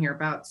bring on here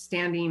about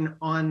standing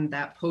on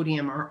that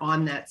podium or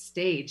on that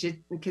stage,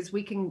 because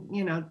we can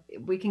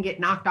get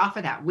knocked off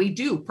of that. We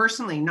do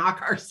personally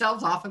knock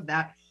ourselves off of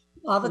that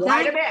all the time.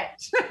 Quite a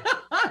bit.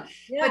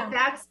 Yeah. But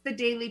that's the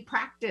daily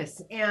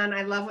practice. And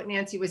I love what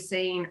Nancy was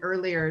saying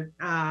earlier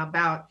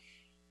about,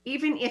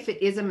 even if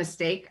it is a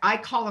mistake, I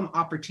call them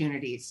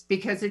opportunities,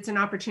 because it's an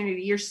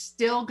opportunity. You're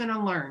still going to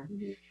learn.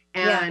 Mm-hmm.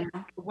 And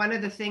one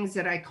of the things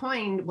that I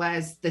coined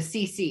was the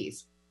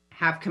CCs.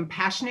 Have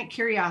compassionate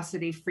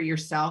curiosity for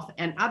yourself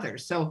and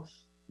others. So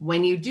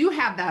when you do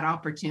have that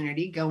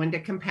opportunity, go into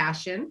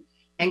compassion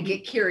and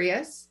get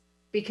curious,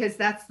 because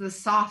that's the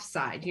soft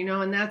side,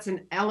 and that's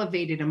an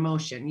elevated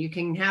emotion. You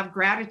can have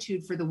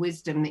gratitude for the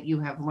wisdom that you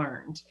have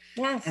learned.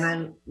 Yes.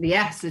 And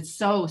it's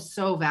so,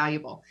 so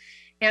valuable.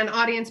 And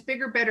audience,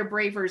 Bigger, Better,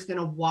 Braver is going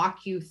to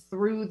walk you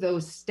through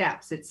those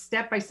steps. It's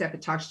step by step.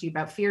 It talks to you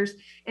about fears.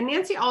 And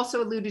Nancy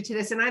also alluded to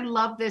this. And I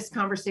love this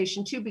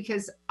conversation too,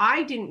 because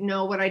I didn't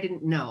know what I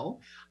didn't know.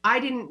 I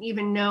didn't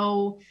even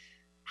know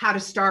how to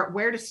start,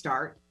 where to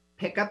start.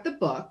 Pick up the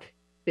book,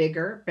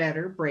 Bigger,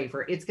 Better,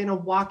 Braver. It's going to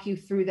walk you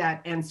through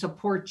that and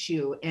support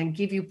you and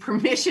give you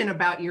permission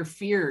about your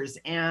fears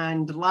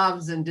and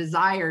loves and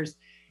desires.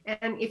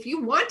 And if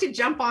you want to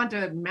jump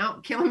onto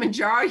Mount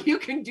Kilimanjaro, you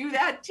can do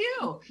that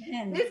too.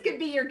 This could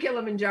be your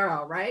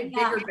Kilimanjaro, right?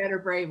 Yeah. Bigger, better,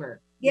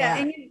 braver. Yeah.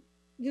 And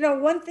you know,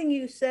 one thing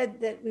you said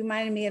that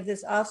reminded me of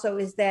this also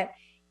is that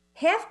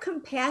have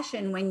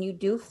compassion when you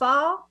do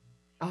fall,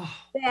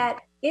 that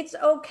it's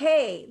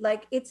okay.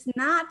 Like, it's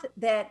not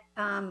that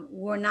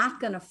we're not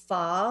going to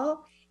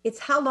fall. It's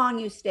how long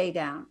you stay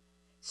down.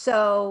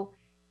 So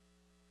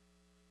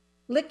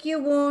lick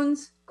your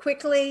wounds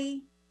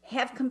quickly,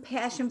 have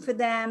compassion for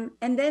them,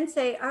 and then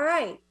say, all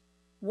right,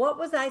 what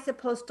was I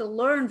supposed to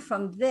learn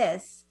from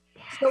this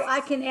so I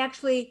can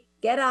actually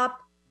get up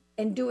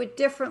and do it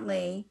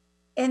differently?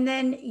 And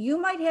then you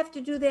might have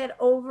to do that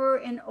over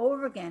and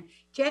over again.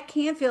 Jack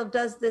Canfield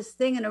does this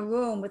thing in a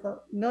room with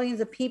millions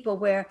of people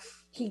where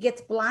he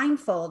gets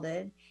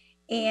blindfolded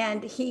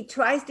and he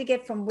tries to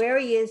get from where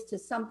he is to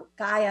some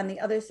guy on the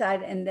other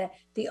side. And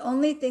the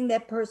only thing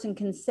that person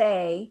can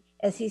say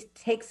as he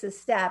takes a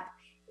step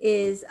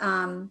is,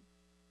 oh,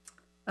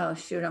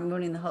 shoot, I'm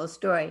ruining the whole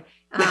story.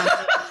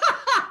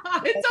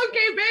 It's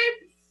okay,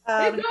 babe.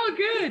 It's all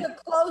good. Either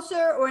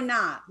closer or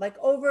not, like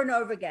over and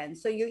over again.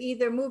 So you're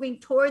either moving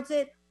towards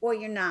it or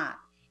you're not.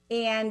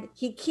 And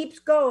he keeps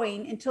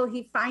going until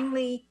he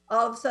finally,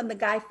 all of a sudden, the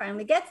guy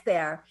finally gets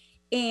there.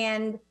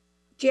 And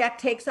Jack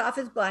takes off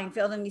his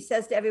blindfold and he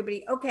says to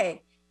everybody,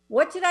 okay,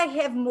 what did I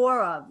have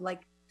more of?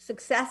 Like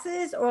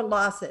successes or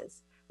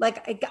losses?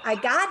 Like I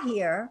got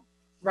here.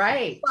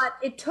 Right. But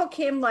it took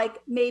him like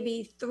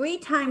maybe 3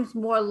 times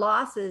more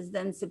losses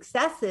than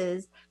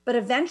successes, but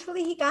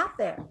eventually he got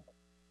there.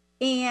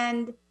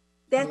 And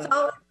that's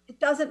all. It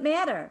doesn't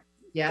matter.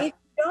 Yeah. If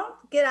you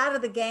don't get out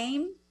of the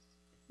game,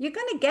 you're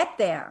going to get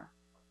there.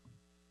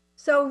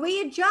 So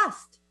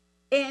readjust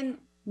and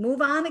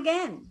move on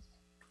again.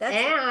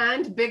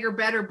 And Bigger,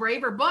 Better,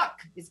 Braver book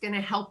is going to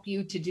help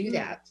you to do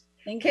that.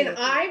 Can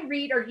I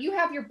read, or you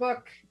have your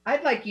book?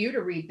 I'd like you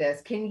to read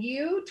this. Can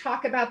you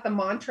talk about the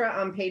mantra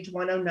on page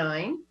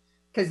 109?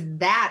 Because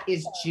that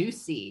is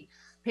juicy.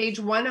 Page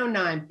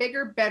 109,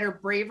 Bigger, Better,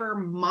 Braver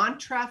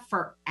mantra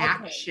for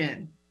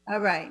action. All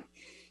right.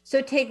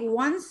 So take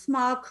one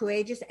small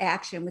courageous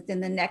action within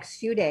the next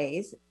few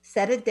days.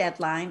 Set a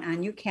deadline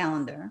on your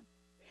calendar.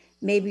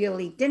 Maybe you'll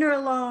eat dinner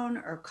alone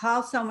or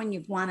call someone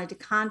you've wanted to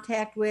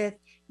contact with.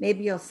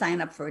 Maybe you'll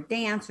sign up for a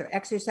dance or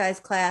exercise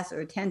class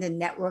or attend a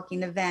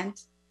networking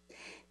event.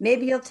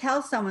 Maybe you'll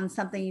tell someone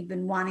something you've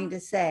been wanting to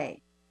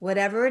say.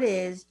 Whatever it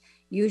is,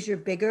 use your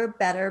bigger,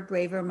 better,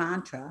 braver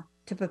mantra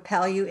to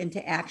propel you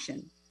into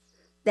action.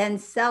 Then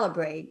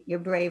celebrate your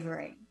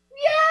bravery.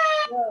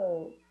 Yeah.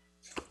 Whoa.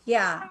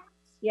 Yeah.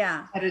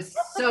 Yeah. That is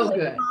so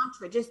good.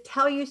 Mantra. Just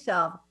tell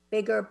yourself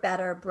bigger,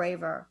 better,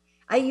 braver.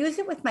 I use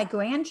it with my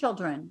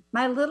grandchildren.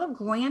 My little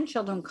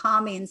grandchildren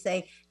call me and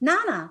say,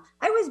 Nana,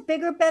 I was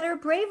bigger, better,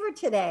 braver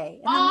today.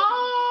 And I'm like,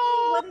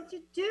 what did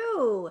you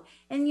do?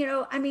 And, you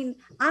know, I mean,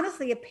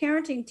 honestly, a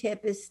parenting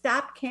tip is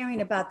stop caring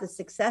about the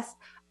success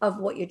of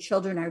what your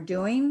children are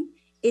doing.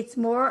 It's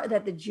more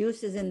that the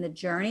juice is in the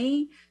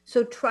journey.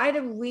 So try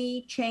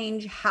to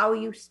change how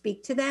you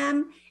speak to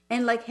them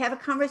and like have a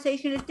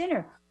conversation at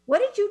dinner. What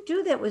did you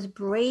do that was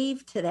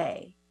brave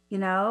today? You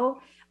know,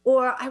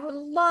 or I would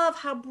love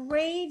how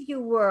brave you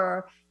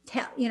were,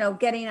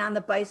 getting on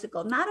the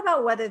bicycle, not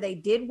about whether they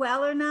did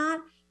well or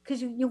not,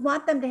 because you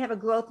want them to have a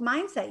growth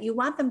mindset. You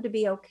want them to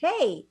be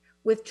okay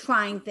with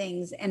trying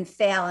things and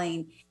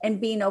failing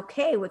and being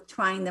okay with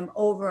trying them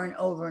over and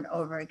over and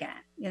over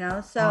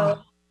again, so.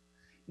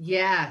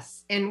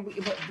 Yes. And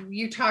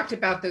you talked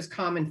about those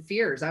common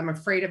fears. I'm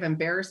afraid of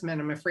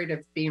embarrassment. I'm afraid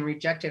of being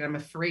rejected. I'm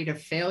afraid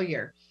of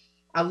failure,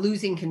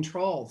 losing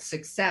control,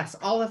 success,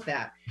 all of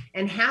that.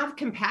 And have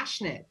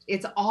compassionate.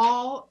 It's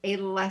all a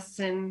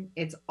lesson.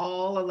 It's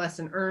all a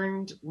lesson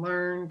earned,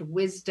 learned,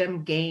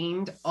 wisdom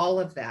gained, all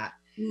of that.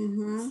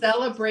 Mm-hmm.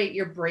 Celebrate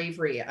your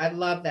bravery. I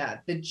love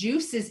that. The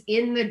juice is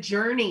in the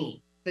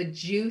journey. The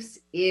juice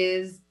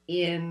is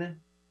in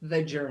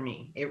the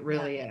journey. It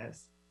really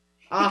is.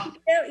 Oh.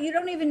 You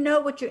don't even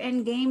know what your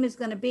end game is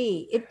going to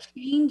be. It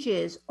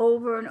changes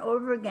over and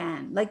over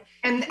again.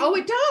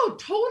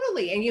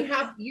 Totally. And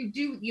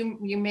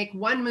you make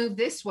one move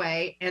this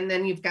way, and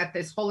then you've got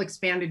this whole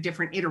expanded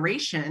different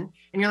iteration,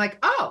 and you're like,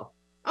 oh,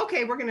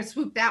 okay, we're going to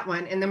swoop that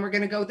one, and then we're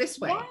going to go this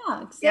way.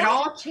 Yeah, exactly. It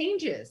all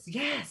changes.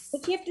 Yes.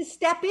 But you have to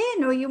step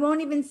in, or you won't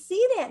even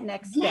see that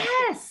next step.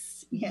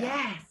 Yes.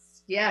 Yeah.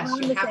 Yes.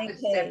 You have to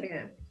step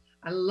in.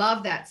 I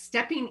love that.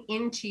 Stepping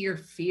into your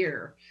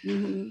fear.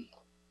 Mm-hmm.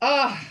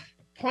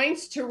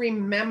 Points to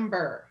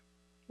remember.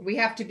 We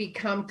have to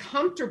become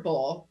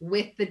comfortable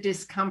with the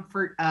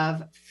discomfort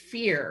of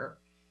fear.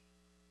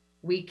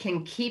 We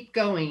can keep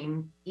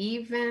going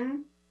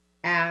even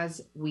as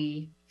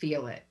we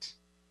feel it.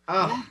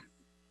 Yeah.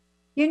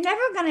 You're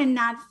never going to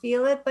not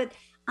feel it, but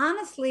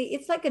honestly,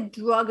 it's like a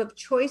drug of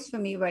choice for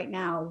me right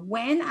now.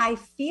 When I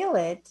feel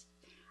it,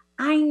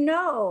 I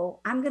know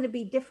I'm going to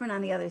be different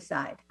on the other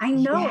side. I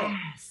know.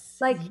 Yes.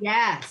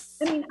 Yes.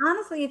 I mean,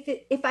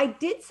 honestly, if I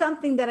did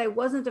something that I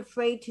wasn't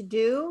afraid to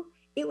do,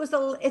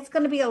 it's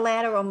going to be a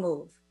lateral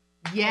move.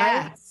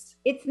 Yes.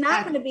 Right? It's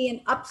not going to be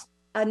an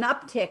an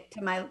uptick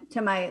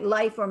to my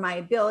life or my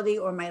ability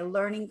or my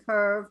learning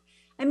curve.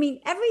 I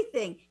mean,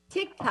 everything,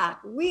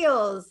 TikTok,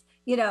 Reels,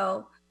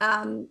 the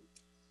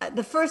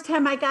first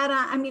time I got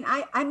on, I mean,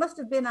 I must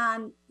have been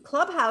on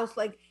Clubhouse,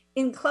 like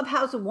in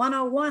Clubhouse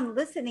 101,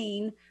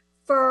 listening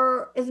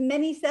for as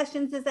many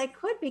sessions as I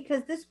could,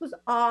 because this was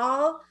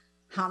all,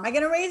 how am I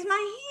going to raise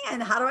my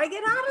hand? How do I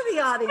get out of the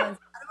audience?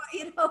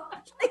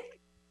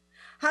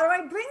 How do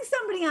I bring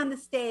somebody on the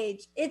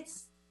stage?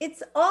 It's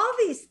all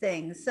these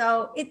things.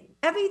 So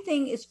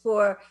everything is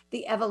for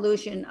the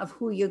evolution of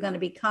who you're going to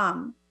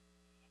become.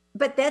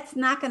 But that's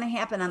not going to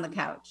happen on the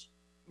couch.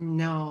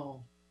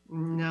 No,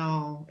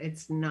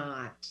 it's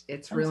not.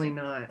 It's really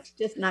not. It's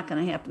just not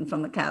going to happen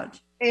from the couch.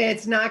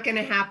 It's not going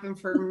to happen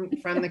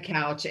from the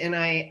couch. And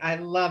I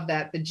love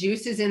that. The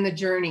juice is in the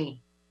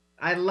journey.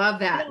 I love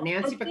that.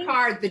 Nancy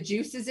Pickard, the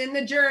juice is in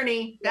the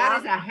journey. That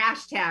is a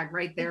hashtag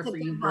right there for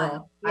you,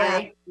 girl. Yeah.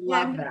 I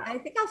love that. I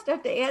think I'll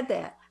start to add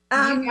that.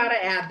 You got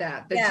to add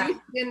that. The juice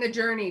is in the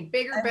journey.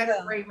 Bigger, better,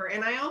 braver.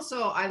 And I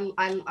also,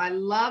 I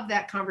love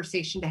that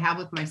conversation to have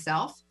with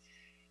myself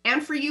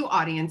and for you,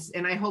 audience.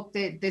 And I hope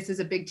that this is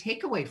a big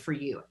takeaway for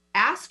you.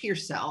 Ask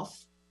yourself,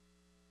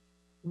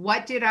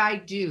 what did I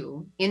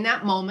do in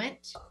that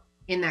moment,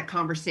 in that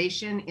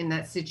conversation, in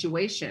that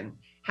situation?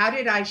 How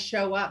did I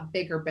show up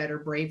bigger, better,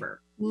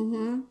 braver?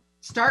 Mm-hmm.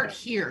 Start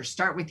here.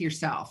 Start with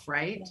yourself,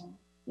 right?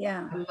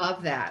 Yeah. I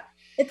love that.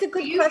 It's a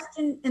good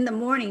question in the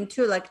morning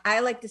too. Like I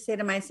like to say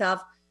to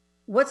myself,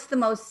 what's the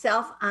most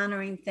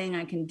self-honoring thing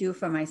I can do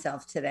for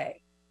myself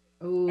today?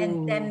 Ooh.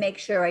 And then make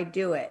sure I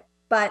do it.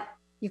 But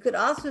you could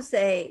also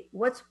say,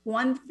 what's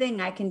one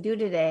thing I can do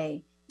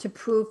today to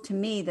prove to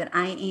me that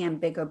I am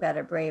bigger,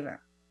 better,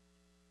 braver?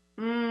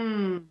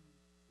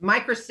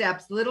 Micro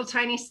steps, little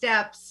tiny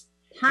steps.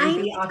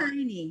 Tiny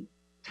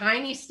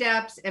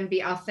steps, and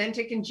be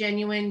authentic and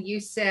genuine. You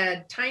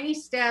said tiny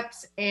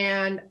steps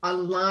and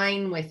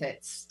align with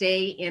it.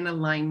 Stay in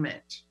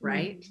alignment,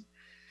 right? Mm-hmm.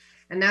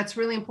 And that's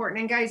really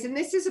important. And guys, and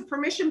this is a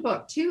permission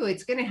book too.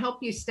 It's going to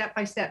help you step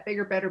by step,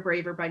 Bigger, Better,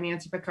 Braver by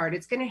Nancy Pickard.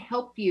 It's going to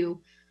help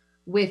you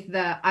with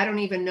the, I don't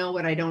even know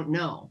what I don't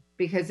know,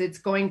 because it's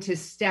going to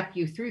step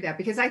you through that.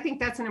 Because I think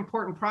that's an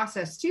important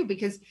process too,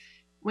 because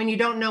when you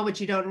don't know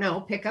what you don't know,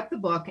 pick up the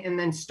book and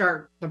then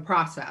start the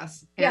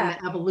process and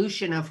the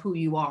evolution of who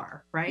you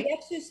are, right? The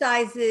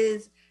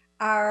exercises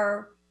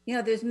are,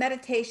 there's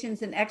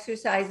meditations and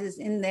exercises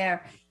in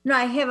there.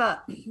 I have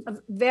a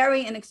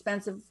very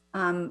inexpensive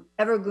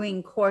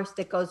evergreen course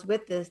that goes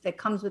with this, that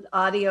comes with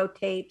audio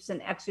tapes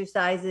and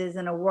exercises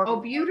and a work.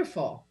 Oh,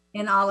 beautiful.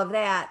 And all of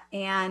that.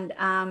 And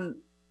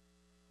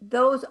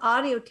those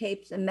audio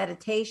tapes and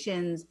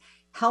meditations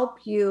help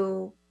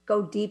you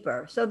go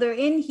deeper. So they're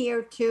in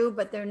here too,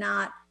 but they're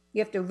not,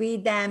 you have to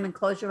read them and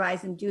close your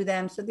eyes and do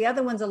them. So the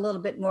other one's a little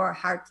bit more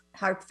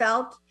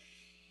heartfelt.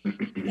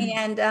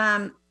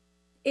 And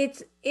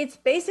it's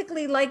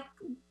basically like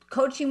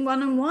coaching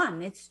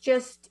one-on-one. It's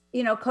just,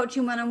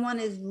 coaching one-on-one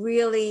is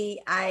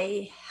really,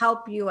 I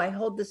help you, I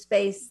hold the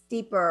space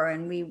deeper,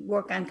 and we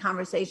work on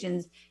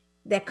conversations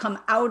that come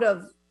out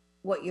of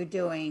what you're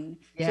doing.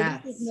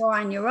 Yes. So this is more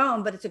on your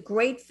own, but it's a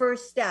great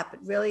first step. It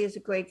really is a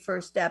great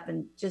first step.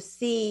 And just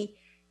see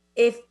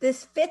if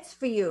this fits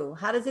for you.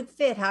 How does it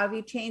fit? How have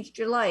you changed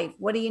your life?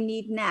 What do you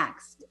need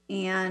next?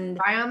 And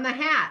try on the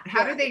hat.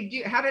 How do they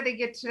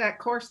get to that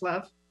course,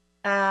 love?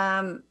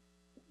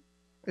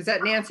 Is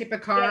that Nancy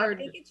Pickard? I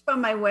think it's from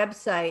my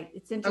website.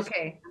 It's interesting.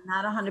 Okay. I'm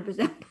not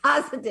 100%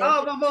 positive.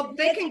 Oh, well,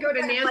 they can go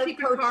to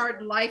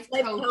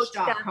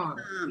nancypickardlifecoach.com.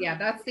 Yeah,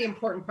 that's the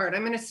important part.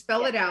 I'm going to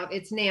spell it out.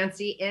 It's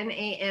Nancy,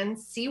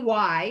 Nancy,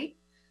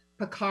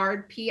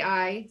 Pickard,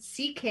 Pickard,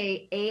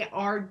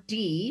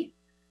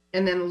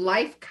 and then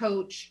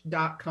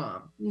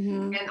lifecoach.com.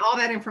 Mm-hmm. And all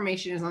that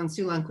information is on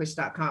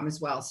SueLundquist.com as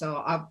well.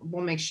 So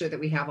we'll make sure that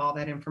we have all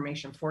that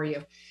information for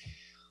you.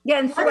 Yeah,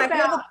 and so I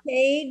have a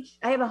page.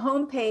 I have a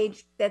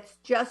homepage that's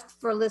just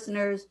for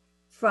listeners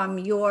from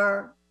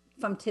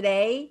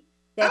today.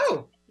 That's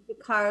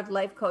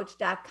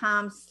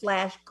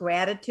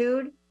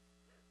PickardLifeCoach.com/gratitude/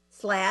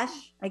 I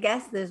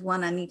guess there's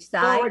one on each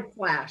side.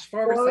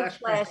 Forward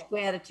slash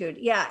gratitude.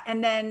 Yeah,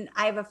 and then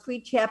I have a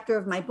free chapter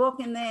of my book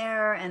in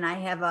there, and I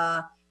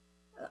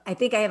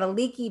think I have a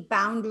leaky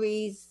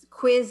boundaries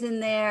quiz in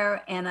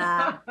there, and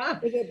a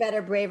Bigger,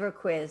 Better, Braver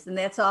quiz, and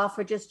that's all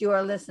for just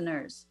your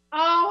listeners.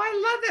 Oh, I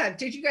love that.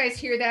 Did you guys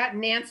hear that?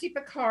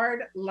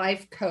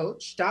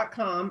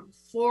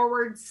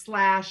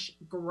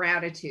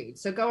 NancyPickardLifeCoach.com/gratitude.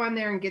 So go on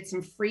there and get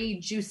some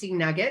free juicy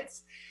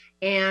nuggets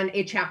and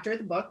a chapter of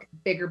the book,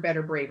 Bigger,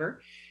 Better,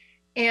 Braver.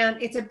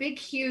 And it's a big,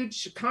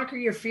 huge, conquer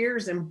your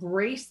fears,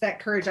 embrace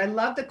that courage. I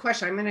love the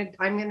question.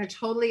 I'm gonna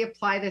totally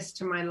apply this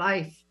to my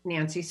life,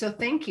 Nancy. So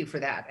thank you for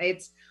that.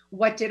 It's,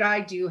 what did I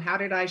do? How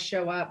did I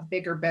show up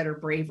bigger, better,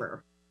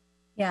 braver?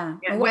 Yeah.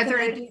 And what can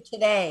I do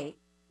today?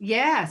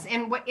 Yes.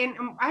 And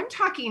I'm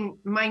talking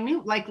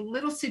minute, like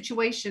little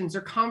situations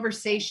or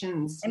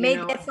conversations. I made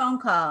that phone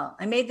call.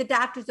 I made the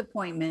doctor's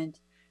appointment.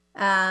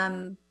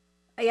 I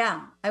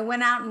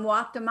went out and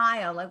walked a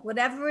mile, like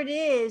whatever it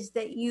is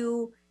that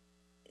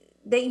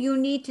that you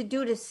need to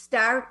do to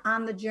start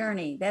on the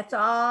journey. That's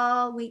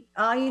all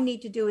you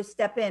need to do is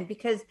step in,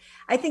 because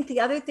I think the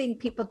other thing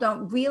people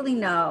don't really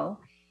know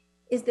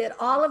is that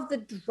all of the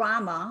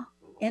drama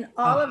and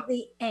all of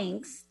the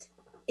angst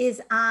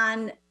is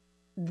on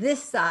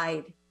this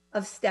side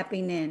of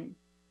stepping in.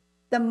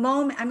 The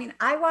moment, I mean,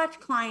 I watch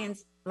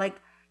clients like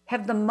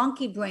have the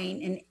monkey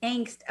brain and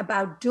angst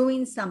about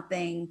doing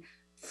something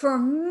for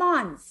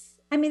months.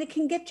 I mean, it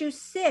can get you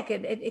sick.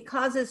 It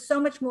causes so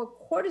much more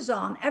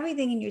cortisol and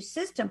everything in your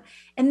system.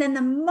 And then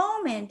the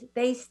moment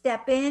they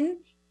step in,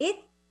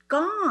 it's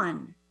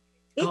gone.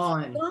 It's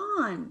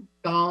gone.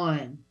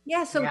 Gone.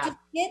 Yeah. So just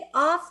get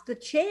off the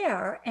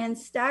chair and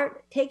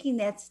start taking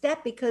that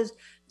step, because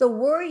the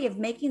worry of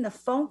making the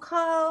phone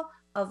call,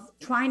 of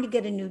trying to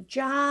get a new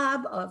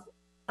job, of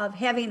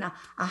having a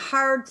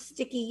hard,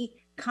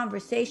 sticky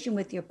conversation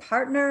with your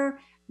partner,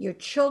 your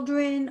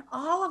children,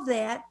 all of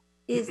that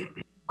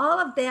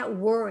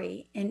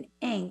worry and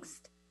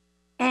angst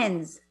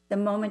ends the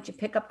moment you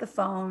pick up the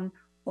phone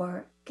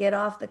or get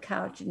off the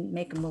couch and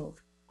make a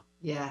move.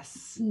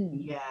 Yes.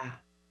 Yeah.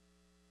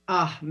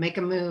 Make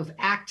a move.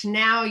 Act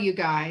now, you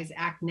guys.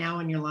 Act now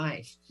in your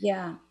life.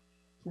 Yeah.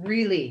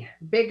 Really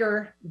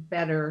bigger,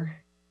 better,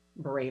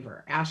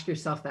 braver. Ask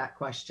yourself that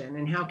question.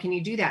 And how can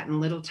you do that in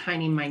little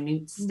tiny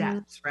minute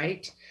steps,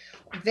 right?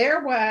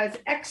 There was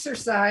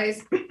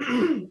exercise,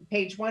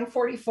 page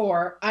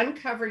 144,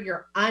 uncover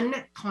your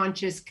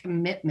unconscious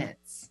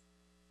commitments.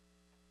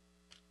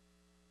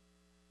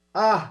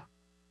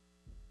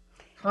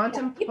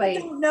 Contemplate.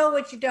 People don't know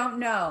what you don't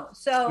know.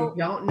 So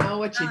you don't know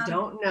what you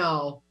don't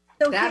know.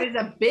 So that is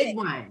a big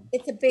one.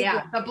 It's a big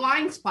one. The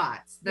blind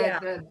spots.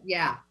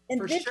 And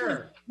for this sure.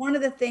 Is one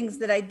of the things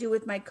that I do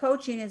with my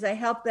coaching is I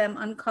help them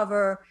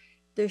uncover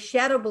their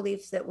shadow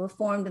beliefs that were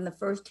formed in the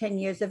first 10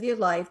 years of your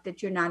life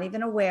that you're not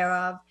even aware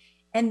of.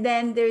 And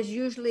then there's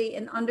usually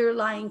an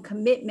underlying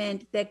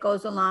commitment that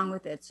goes along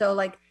with it. So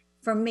like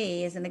for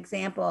me, as an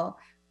example,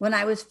 when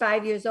I was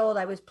 5 years old,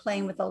 I was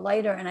playing with a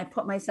lighter and I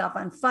put myself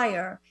on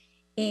fire.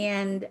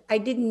 And I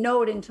didn't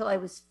know it until I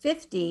was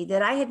 50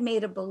 that I had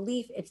made a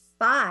belief at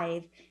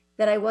 5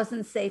 that I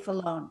wasn't safe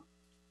alone.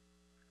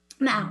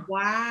 Now,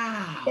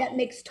 wow, that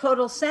makes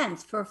total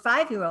sense for a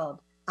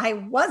 5-year-old. I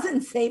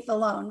wasn't safe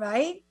alone,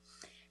 right?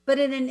 But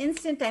in an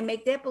instant, I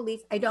make that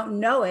belief. I don't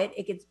know it.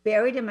 It gets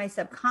buried in my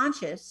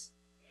subconscious.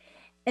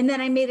 And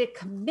then I made a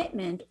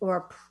commitment or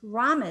a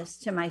promise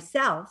to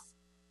myself.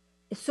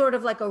 It's sort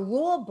of like a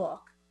rule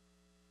book.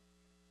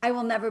 I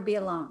will never be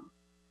alone.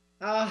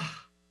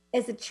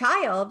 As a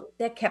child,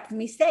 that kept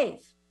me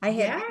safe. I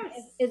had,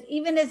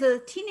 even as a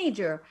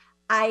teenager,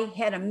 I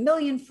had a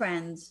million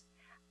friends.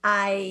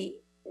 I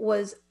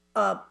was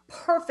a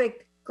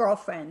perfect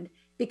girlfriend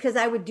because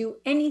I would do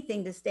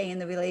anything to stay in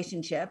the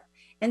relationship.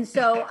 And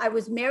so I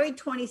was married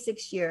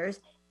 26 years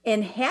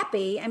and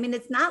happy. I mean,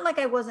 it's not like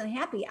I wasn't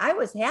happy. I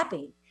was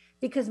happy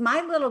because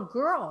my little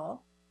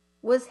girl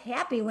was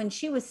happy when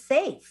she was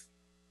safe,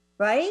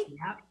 right?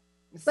 Yep.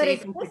 But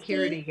Safe and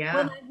security,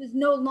 when I was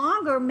no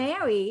longer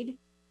married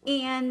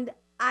and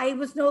I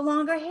was no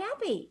longer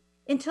happy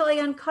until I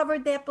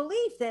uncovered that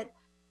belief that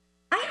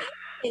I am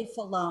safe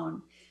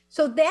alone.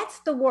 So that's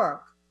the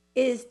work,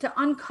 is to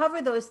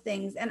uncover those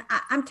things. And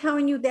I'm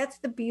telling you, that's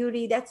the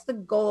beauty, that's the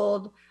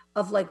gold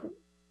of, like,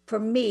 for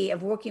me,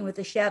 of working with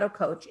a shadow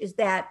coach, is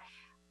that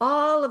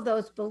all of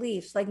those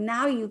beliefs, like,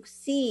 now you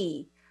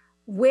see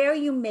where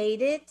you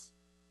made it,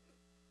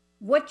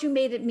 what you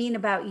made it mean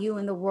about you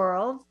in the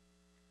world,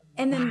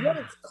 and then what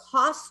it's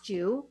cost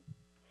you,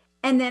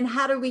 and then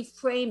how to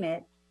reframe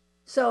it.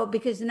 So,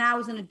 because now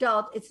as an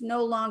adult, it's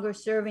no longer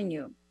serving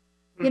you.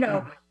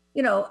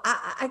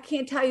 I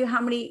can't tell you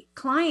how many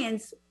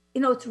clients,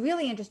 it's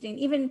really interesting.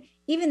 Even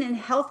in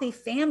healthy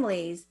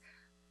families,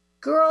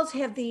 girls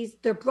have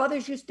their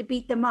brothers used to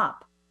beat them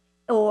up,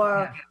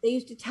 or they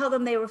used to tell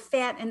them they were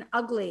fat and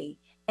ugly,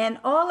 and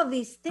all of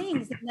these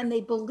things. And then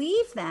they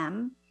believe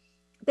them,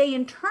 they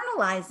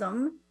internalize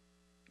them.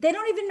 They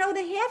don't even know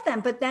they have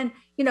them, but then,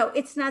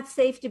 it's not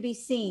safe to be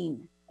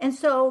seen. And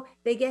so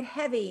they get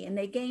heavy and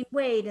they gain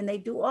weight and they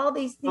do all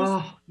these things.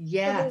 Oh,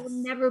 yes. So they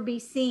will never be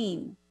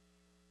seen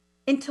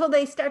until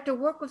they start to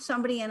work with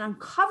somebody and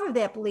uncover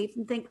that belief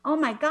and think, oh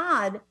my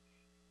God,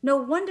 no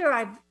wonder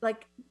I've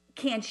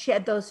can't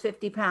shed those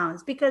 50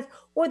 pounds,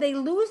 or they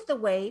lose the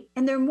weight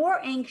and they're more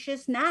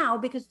anxious now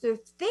because they're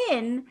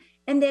thin,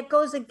 and that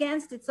goes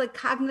against, it's like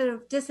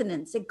cognitive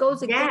dissonance. It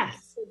goes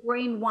against what the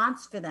brain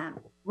wants for them.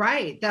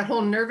 Right. That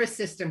whole nervous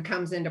system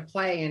comes into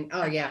play, and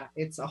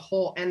it's a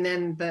whole, and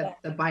then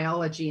the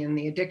biology and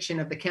the addiction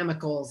of the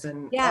chemicals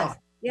and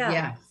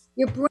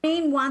your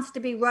brain wants to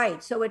be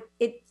right. So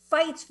it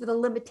fights for the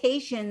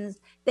limitations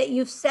that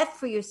you've set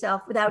for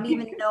yourself without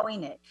even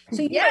knowing it.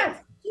 So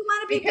you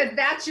want to be, because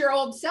that's your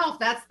old self.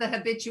 That's the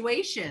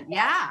habituation.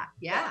 Yeah.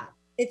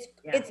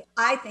 It's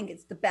I think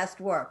it's the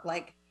best work.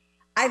 Like,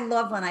 I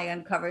love when I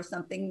uncover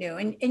something new,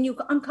 and you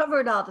uncover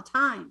it all the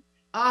time.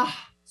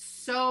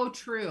 So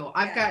true.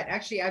 I've got,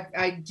 actually,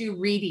 I do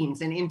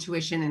readings and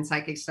intuition and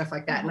psychic stuff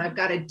like that. And I've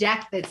got a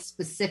deck that's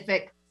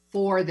specific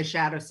for the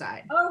shadow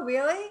side. Oh,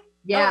 really?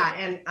 Yeah,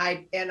 and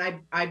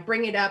I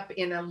bring it up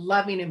in a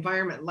loving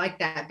environment like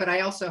that, but I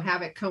also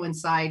have it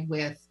coincide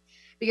with,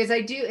 because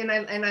I do, and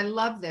I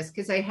love this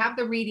because I have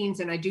the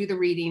readings and I do the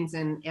readings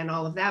and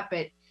all of that,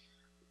 but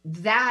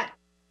that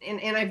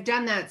and I've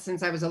done that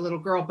since I was a little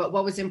girl. But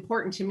what was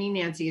important to me,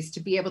 Nancy, is to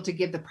be able to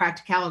give the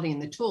practicality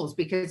and the tools,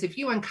 because if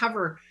you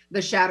uncover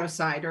the shadow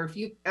side, or if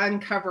you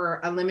uncover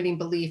a limiting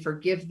belief or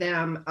give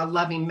them a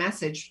loving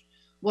message,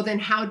 well, then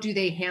how do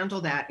they handle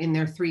that in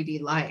their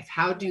 3D life?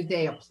 How do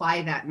they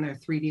apply that in their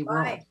 3D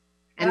world? Right.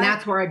 And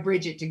that's where I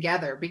bridge it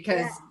together,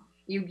 because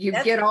you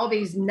get all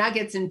these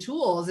nuggets and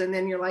tools, and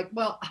then you're like,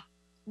 well,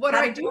 what do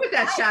I do with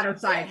that shadow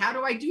side? How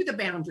do I do the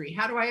boundary?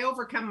 How do I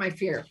overcome my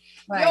fear?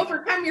 Right. You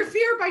overcome your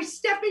fear by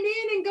stepping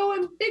in and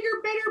going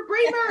bigger, better,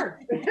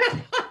 braver.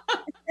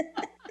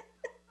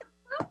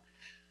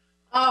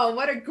 Oh,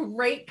 what a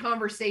great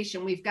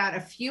conversation. We've got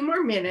a few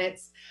more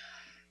minutes.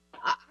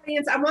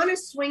 Audience, I want to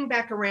swing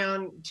back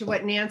around to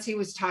what Nancy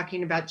was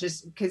talking about,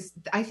 just because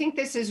I think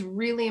this is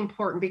really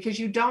important, because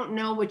you don't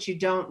know what you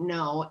don't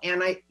know.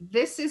 And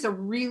this is a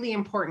really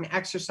important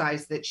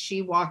exercise that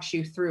she walks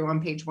you through on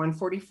page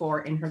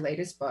 144 in her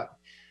latest book,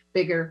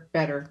 Bigger,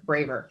 Better,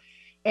 Braver.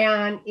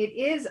 And it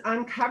is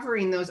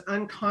uncovering those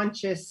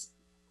unconscious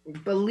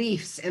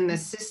beliefs and the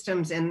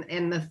systems and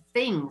the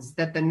things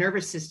that the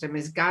nervous system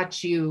has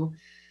got you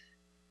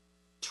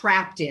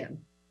trapped in.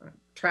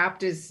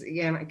 Trapped is,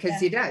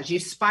 because it does. You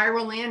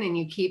spiral in and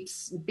you keep,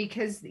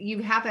 because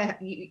you have had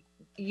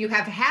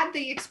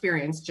the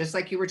experience, just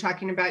like you were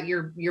talking about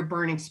your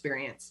burn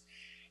experience,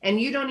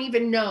 and you don't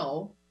even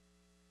know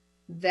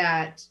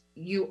that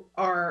you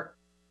are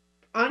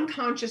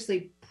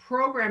unconsciously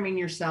programming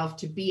yourself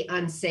to be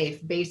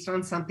unsafe based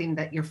on something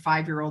that your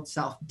 5-year-old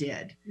self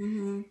did.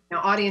 Mm-hmm.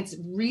 Now, audience,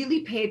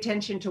 really pay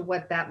attention to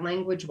what that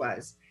language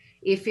was.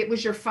 If it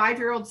was your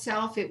 5-year-old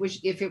self, if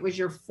it was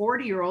your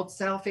 40-year-old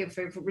self, if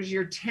it was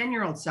your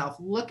 10-year-old self,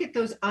 look at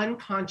those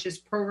unconscious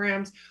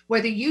programs,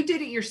 whether you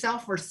did it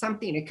yourself or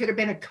something. It could have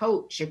been a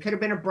coach. It could have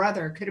been a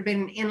brother. It could have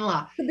been an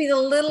in-law. It could be the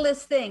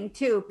littlest thing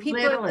too.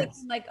 People are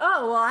thinking like,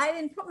 oh, well, I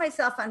didn't put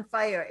myself on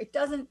fire. It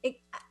doesn't,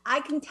 I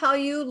can tell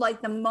you,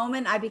 like, the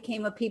moment I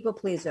became a people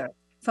pleaser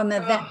from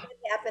an event that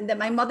happened that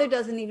my mother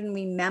doesn't even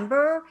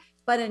remember,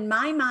 but in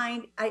my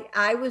mind,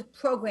 I was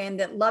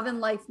programmed that love and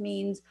life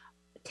means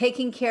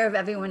taking care of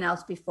everyone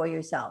else before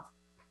yourself.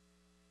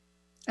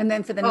 And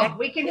then for the next,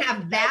 we can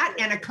have that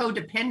and a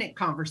codependent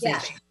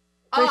conversation.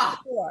 Yes,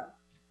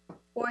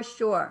 for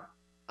sure.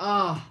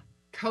 Oh,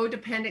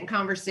 codependent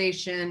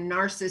conversation,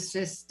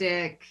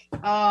 narcissistic.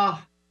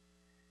 Oh,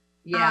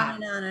 yeah.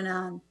 On and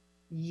on.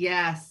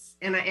 Yes.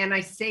 And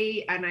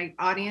I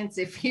audience,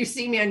 if you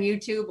see me on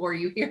YouTube or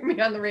you hear me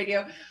on the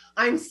radio,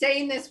 I'm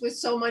saying this with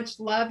so much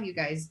love, you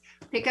guys.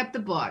 Pick up the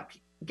book,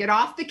 get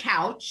off the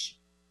couch,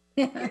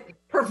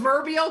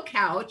 proverbial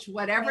couch,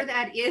 whatever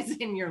that is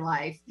in your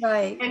life,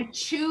 right? And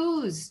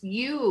choose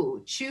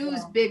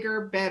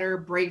bigger, better,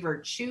 braver.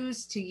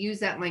 Choose to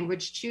use that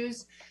language.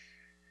 Choose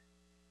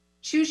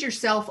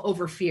yourself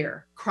over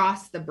fear.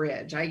 Cross the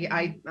bridge.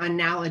 I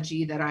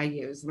analogy that I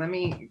use. Let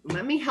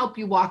me help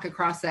you walk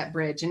across that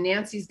bridge. And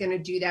Nancy's going to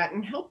do that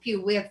and help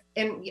you with,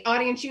 and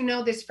audience, you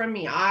know this from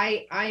me.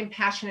 I am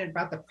passionate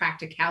about the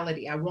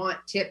practicality. I want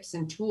tips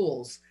and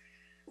tools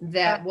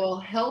that will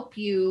help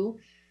you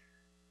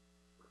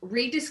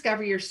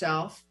rediscover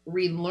yourself,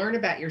 relearn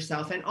about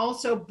yourself, and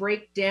also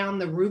break down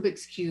the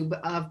Rubik's Cube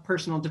of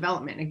personal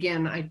development.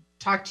 Again, I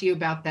talked to you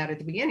about that at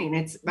the beginning.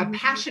 It's a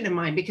passion of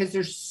mine because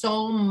there's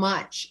so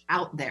much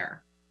out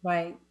there.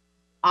 Right.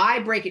 I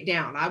break it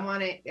down. I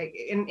want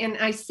to, and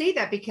I say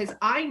that because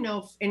I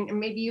know, and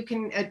maybe you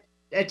can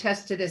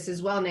attest to this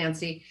as well,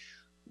 Nancy,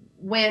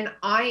 when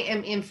I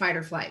am in fight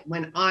or flight,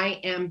 when I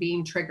am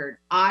being triggered,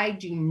 I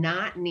do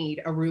not need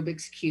a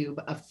Rubik's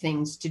Cube of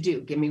things to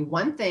do. Give me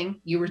one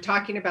thing. You were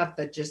talking about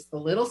just the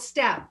little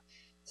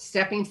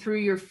stepping through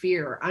your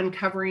fear,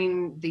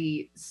 uncovering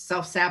the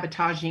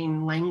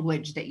self-sabotaging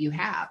language that you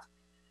have,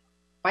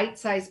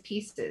 bite-sized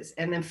pieces,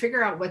 and then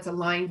figure out what's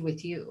aligned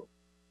with you.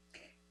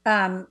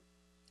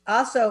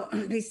 Also,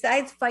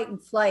 besides fight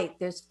and flight,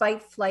 there's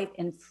fight, flight,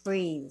 and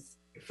freeze.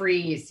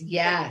 Freeze,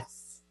 yes.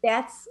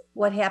 That's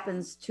what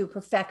happens to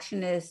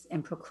perfectionists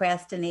and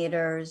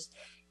procrastinators.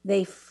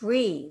 They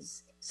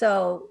freeze.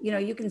 So,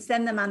 you can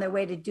send them on their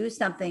way to do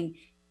something.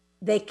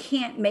 They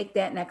can't make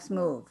that next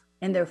move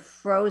and they're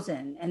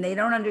frozen and they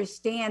don't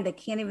understand. They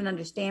can't even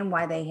understand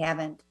why they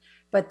haven't,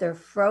 but they're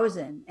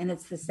frozen. And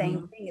it's the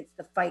same thing. It's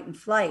the fight and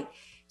flight.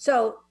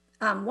 So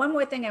one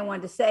more thing I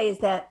wanted to say is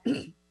that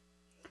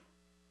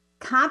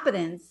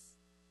competence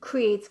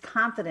creates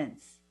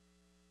confidence.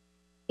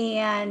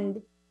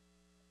 And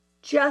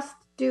just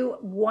do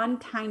one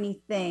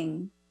tiny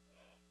thing,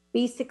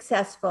 be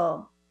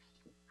successful,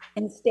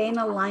 and stay in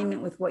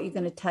alignment with what you're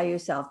going to tell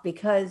yourself,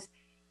 because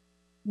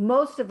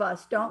most of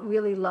us don't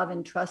really love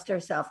and trust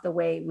ourselves the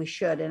way we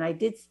should. And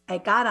I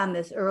got on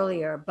this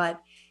earlier,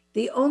 but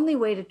the only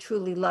way to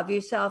truly love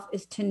yourself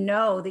is to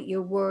know that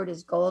your word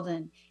is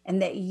golden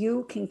and that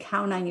you can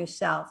count on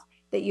yourself,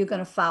 that you're going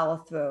to follow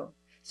through.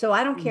 So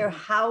I don't care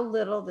how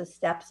little the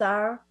steps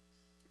are,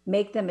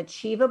 make them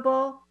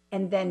achievable.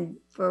 And then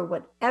for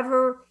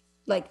whatever,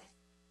 like,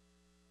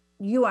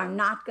 you are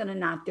not going to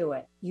not do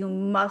it. You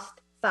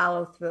must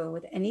follow through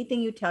with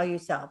anything you tell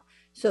yourself.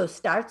 So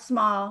start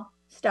small,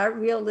 start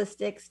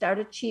realistic, start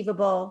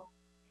achievable,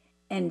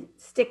 and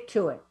stick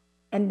to it.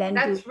 And then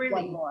do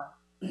one more.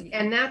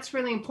 And that's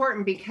really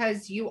important,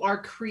 because you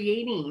are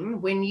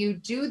creating, when you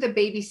do the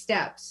baby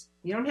steps,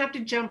 you don't have to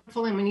jump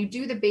full in. When you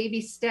do the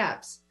baby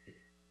steps,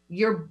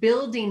 you're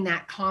building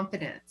that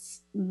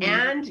confidence,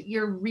 and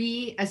you're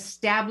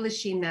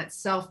re-establishing that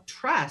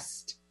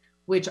self-trust,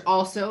 which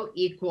also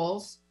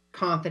equals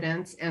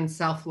confidence and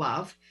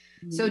self-love.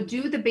 So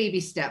do the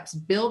baby steps,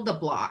 build the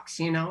blocks,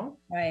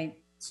 Right.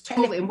 It's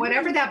totally, and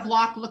whatever that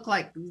block looks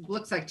like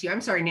to you.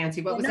 I'm sorry,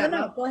 Nancy, what was that?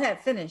 No, go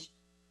ahead, finish.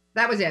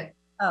 That was it.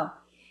 Oh,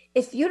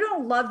 if you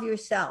don't love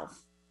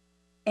yourself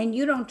and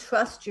you don't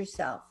trust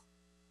yourself,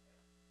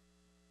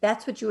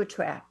 that's what you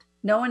attract.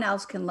 No one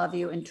else can love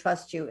you and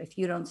trust you if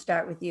you don't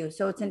start with you.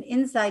 So it's an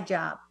inside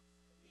job.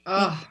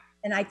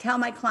 And I tell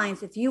my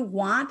clients, if you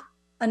want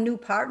a new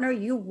partner,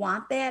 you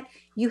want that,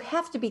 you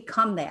have to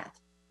become that.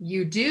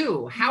 You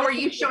do. How are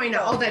you showing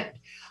up? Oh,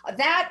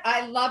 that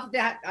I love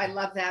that. I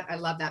love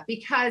that,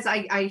 because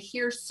I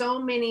hear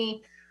so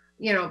many,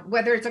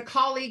 whether it's a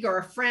colleague or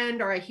a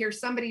friend, or I hear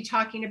somebody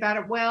talking about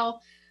it.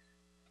 Well,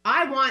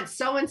 I want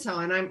so-and-so,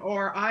 and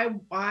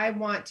I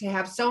want to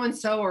have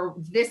so-and-so or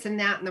this and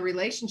that in the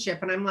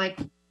relationship. And I'm like,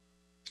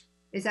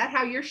 is that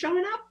how you're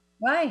showing up?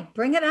 Right.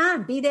 Bring it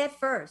on. Be that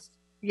first.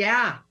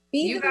 Yeah.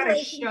 You got to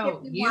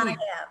show you want to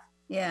have.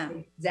 Yeah.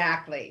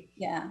 Exactly.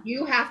 Yeah.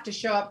 You have to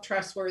show up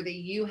trustworthy.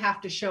 You have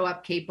to show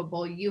up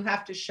capable. You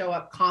have to show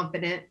up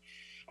confident.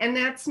 And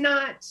that's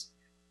not,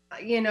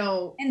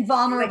 and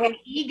vulnerable, like an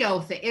ego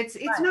thing. It's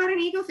not an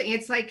ego thing.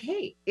 It's like,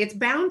 hey, it's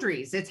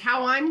boundaries. It's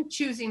how I'm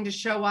choosing to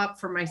show up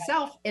for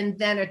myself, and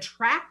then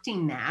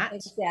attracting that.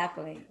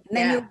 Exactly. And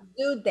then you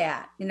exude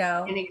that,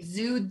 and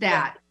exude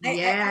that. I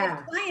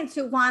have clients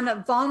who want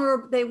a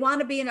vulnerable, they want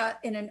to be in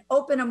an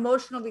open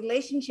emotional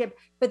relationship,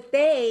 but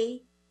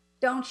they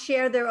don't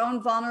share their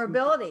own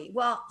vulnerability.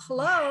 Well,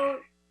 hello,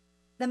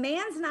 the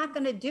man's not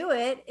going to do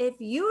it if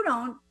you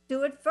don't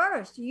do it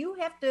first. You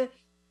have to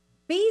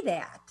be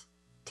that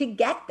to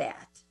get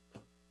that.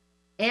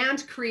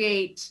 And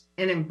create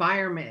an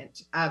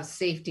environment of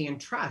safety and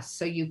trust,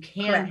 so you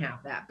can have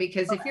that.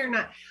 Because if you're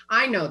not,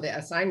 I know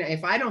this, I know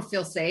if I don't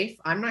feel safe,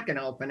 I'm not going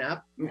to open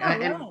up. We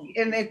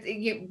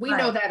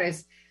know that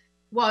as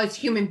well as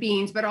human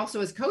beings, but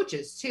also as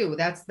coaches too.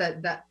 That's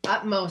the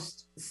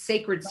utmost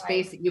sacred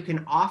space that you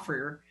can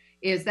offer,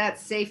 is that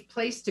safe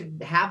place to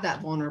have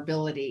that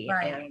vulnerability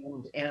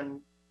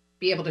and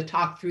be able to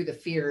talk through the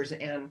fears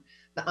and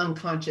the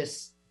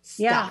unconscious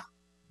stuff.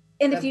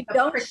 And if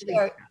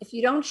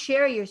you don't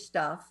share your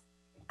stuff,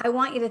 I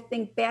want you to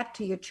think back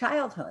to your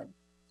childhood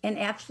and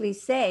actually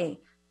say,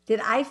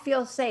 did I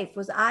feel safe?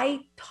 Was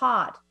I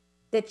taught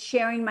that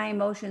sharing my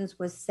emotions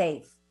was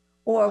safe,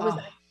 or was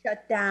I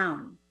shut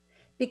down?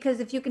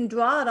 Because if you can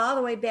draw it all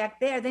the way back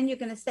there, then you're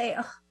going to say,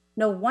 oh,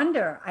 no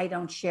wonder I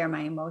don't share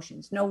my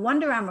emotions. No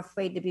wonder I'm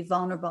afraid to be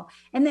vulnerable.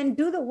 And then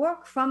do the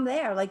work from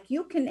there. Like,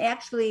 you can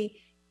actually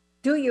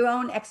do your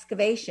own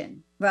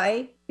excavation,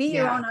 right? Be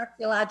your own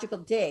archaeological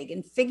dig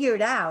and figure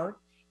it out,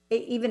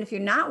 even if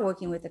you're not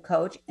working with a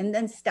coach, and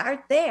then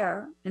start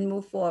there and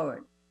move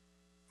forward.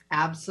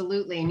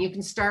 Absolutely. And you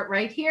can start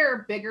right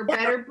here. Bigger,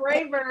 better,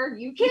 braver.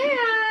 You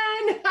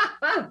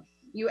can.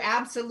 You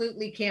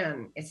absolutely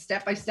can. It's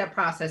step-by-step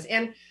process.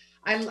 And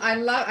I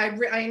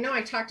know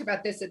I talked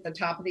about this at the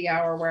top of the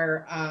hour,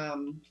 where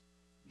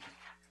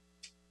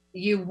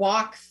you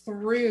walk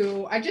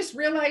through. I just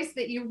realized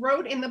that you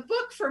wrote in the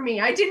book for me.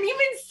 I didn't even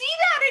see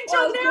that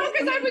until now,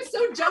 because I was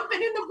so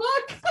jumping in the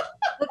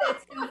book.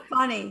 That's so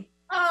funny.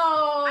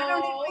 Oh, I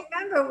don't even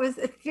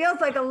remember. It feels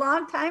like a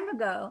long time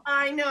ago.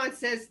 I know. It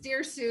says,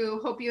 "Dear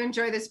Sue, hope you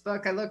enjoy this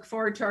book. I look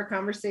forward to our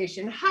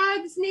conversation.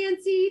 Hugs,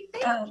 Nancy."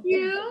 Thank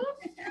you.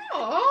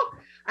 Oh,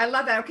 I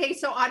love that. Okay,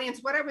 so audience,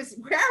 where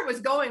I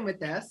was going with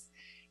this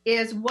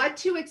is what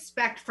to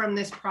expect from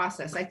this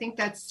process. I think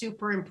that's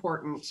super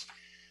important.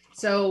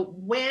 So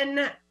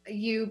when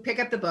you pick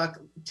up the book,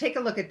 take a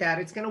look at that.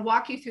 It's going to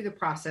walk you through the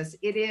process.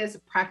 It is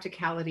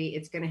practicality.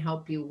 It's going to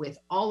help you with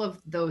all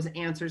of those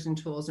answers and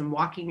tools, and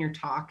walking your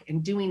talk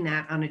and doing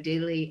that on a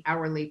daily,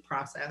 hourly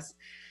process.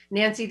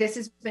 Nancy, this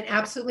has been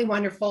absolutely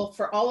wonderful.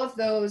 For all of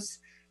those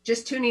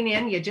just tuning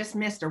in, you just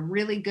missed a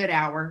really good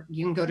hour.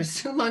 You can go to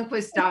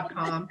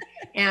SueLundquist.com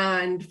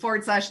and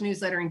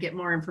 /newsletter and get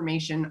more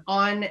information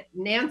on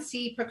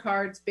Nancy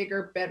Pickard's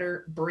Bigger,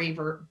 Better,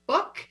 Braver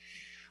book.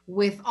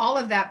 With all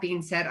of that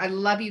being said, I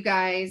love you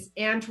guys.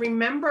 And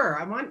remember,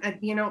 I want,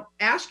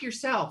 ask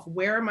yourself,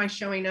 where am I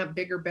showing up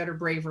bigger, better,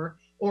 braver,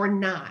 or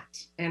not?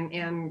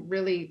 And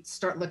really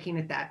start looking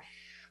at that.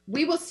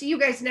 We will see you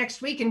guys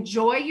next week.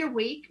 Enjoy your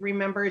week.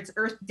 Remember, it's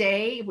Earth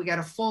Day. We got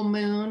a full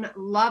moon.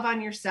 Love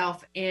on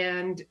yourself.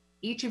 And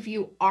each of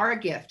you are a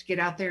gift. Get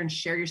out there and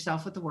share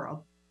yourself with the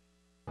world.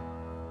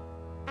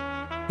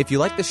 If you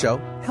like the show,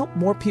 help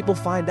more people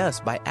find us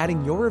by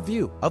adding your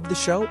review of the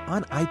show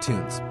on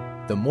iTunes.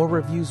 The more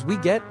reviews we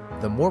get,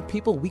 the more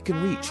people we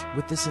can reach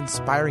with this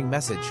inspiring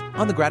message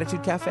on the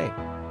Gratitude Cafe.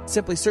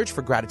 Simply search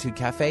for Gratitude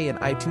Cafe in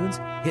iTunes,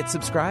 hit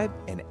subscribe,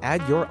 and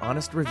add your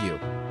honest review.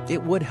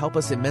 It would help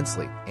us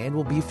immensely and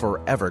we'll be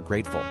forever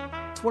grateful.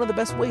 It's one of the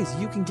best ways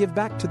you can give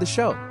back to the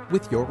show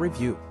with your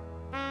review.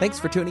 Thanks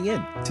for tuning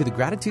in to the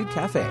Gratitude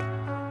Cafe.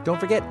 Don't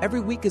forget,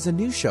 every week is a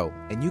new show,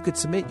 and you could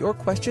submit your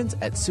questions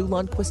at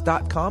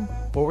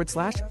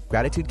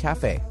SueLundquist.com/Gratitude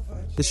Cafe.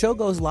 The show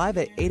goes live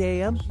at 8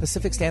 a.m.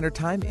 Pacific Standard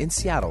Time in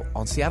Seattle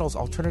on Seattle's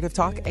Alternative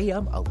Talk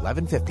AM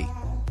 1150.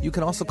 You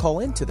can also call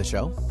in to the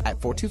show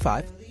at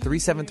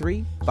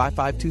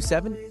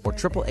 425-373-5527 or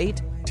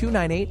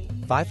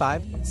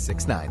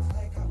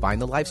 888-298-5569.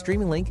 Find the live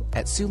streaming link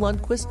at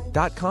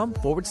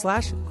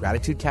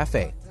SueLundquist.com/Gratitude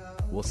Cafe.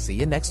 We'll see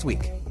you next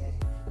week.